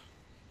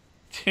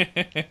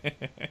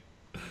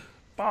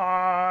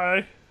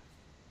 Bye.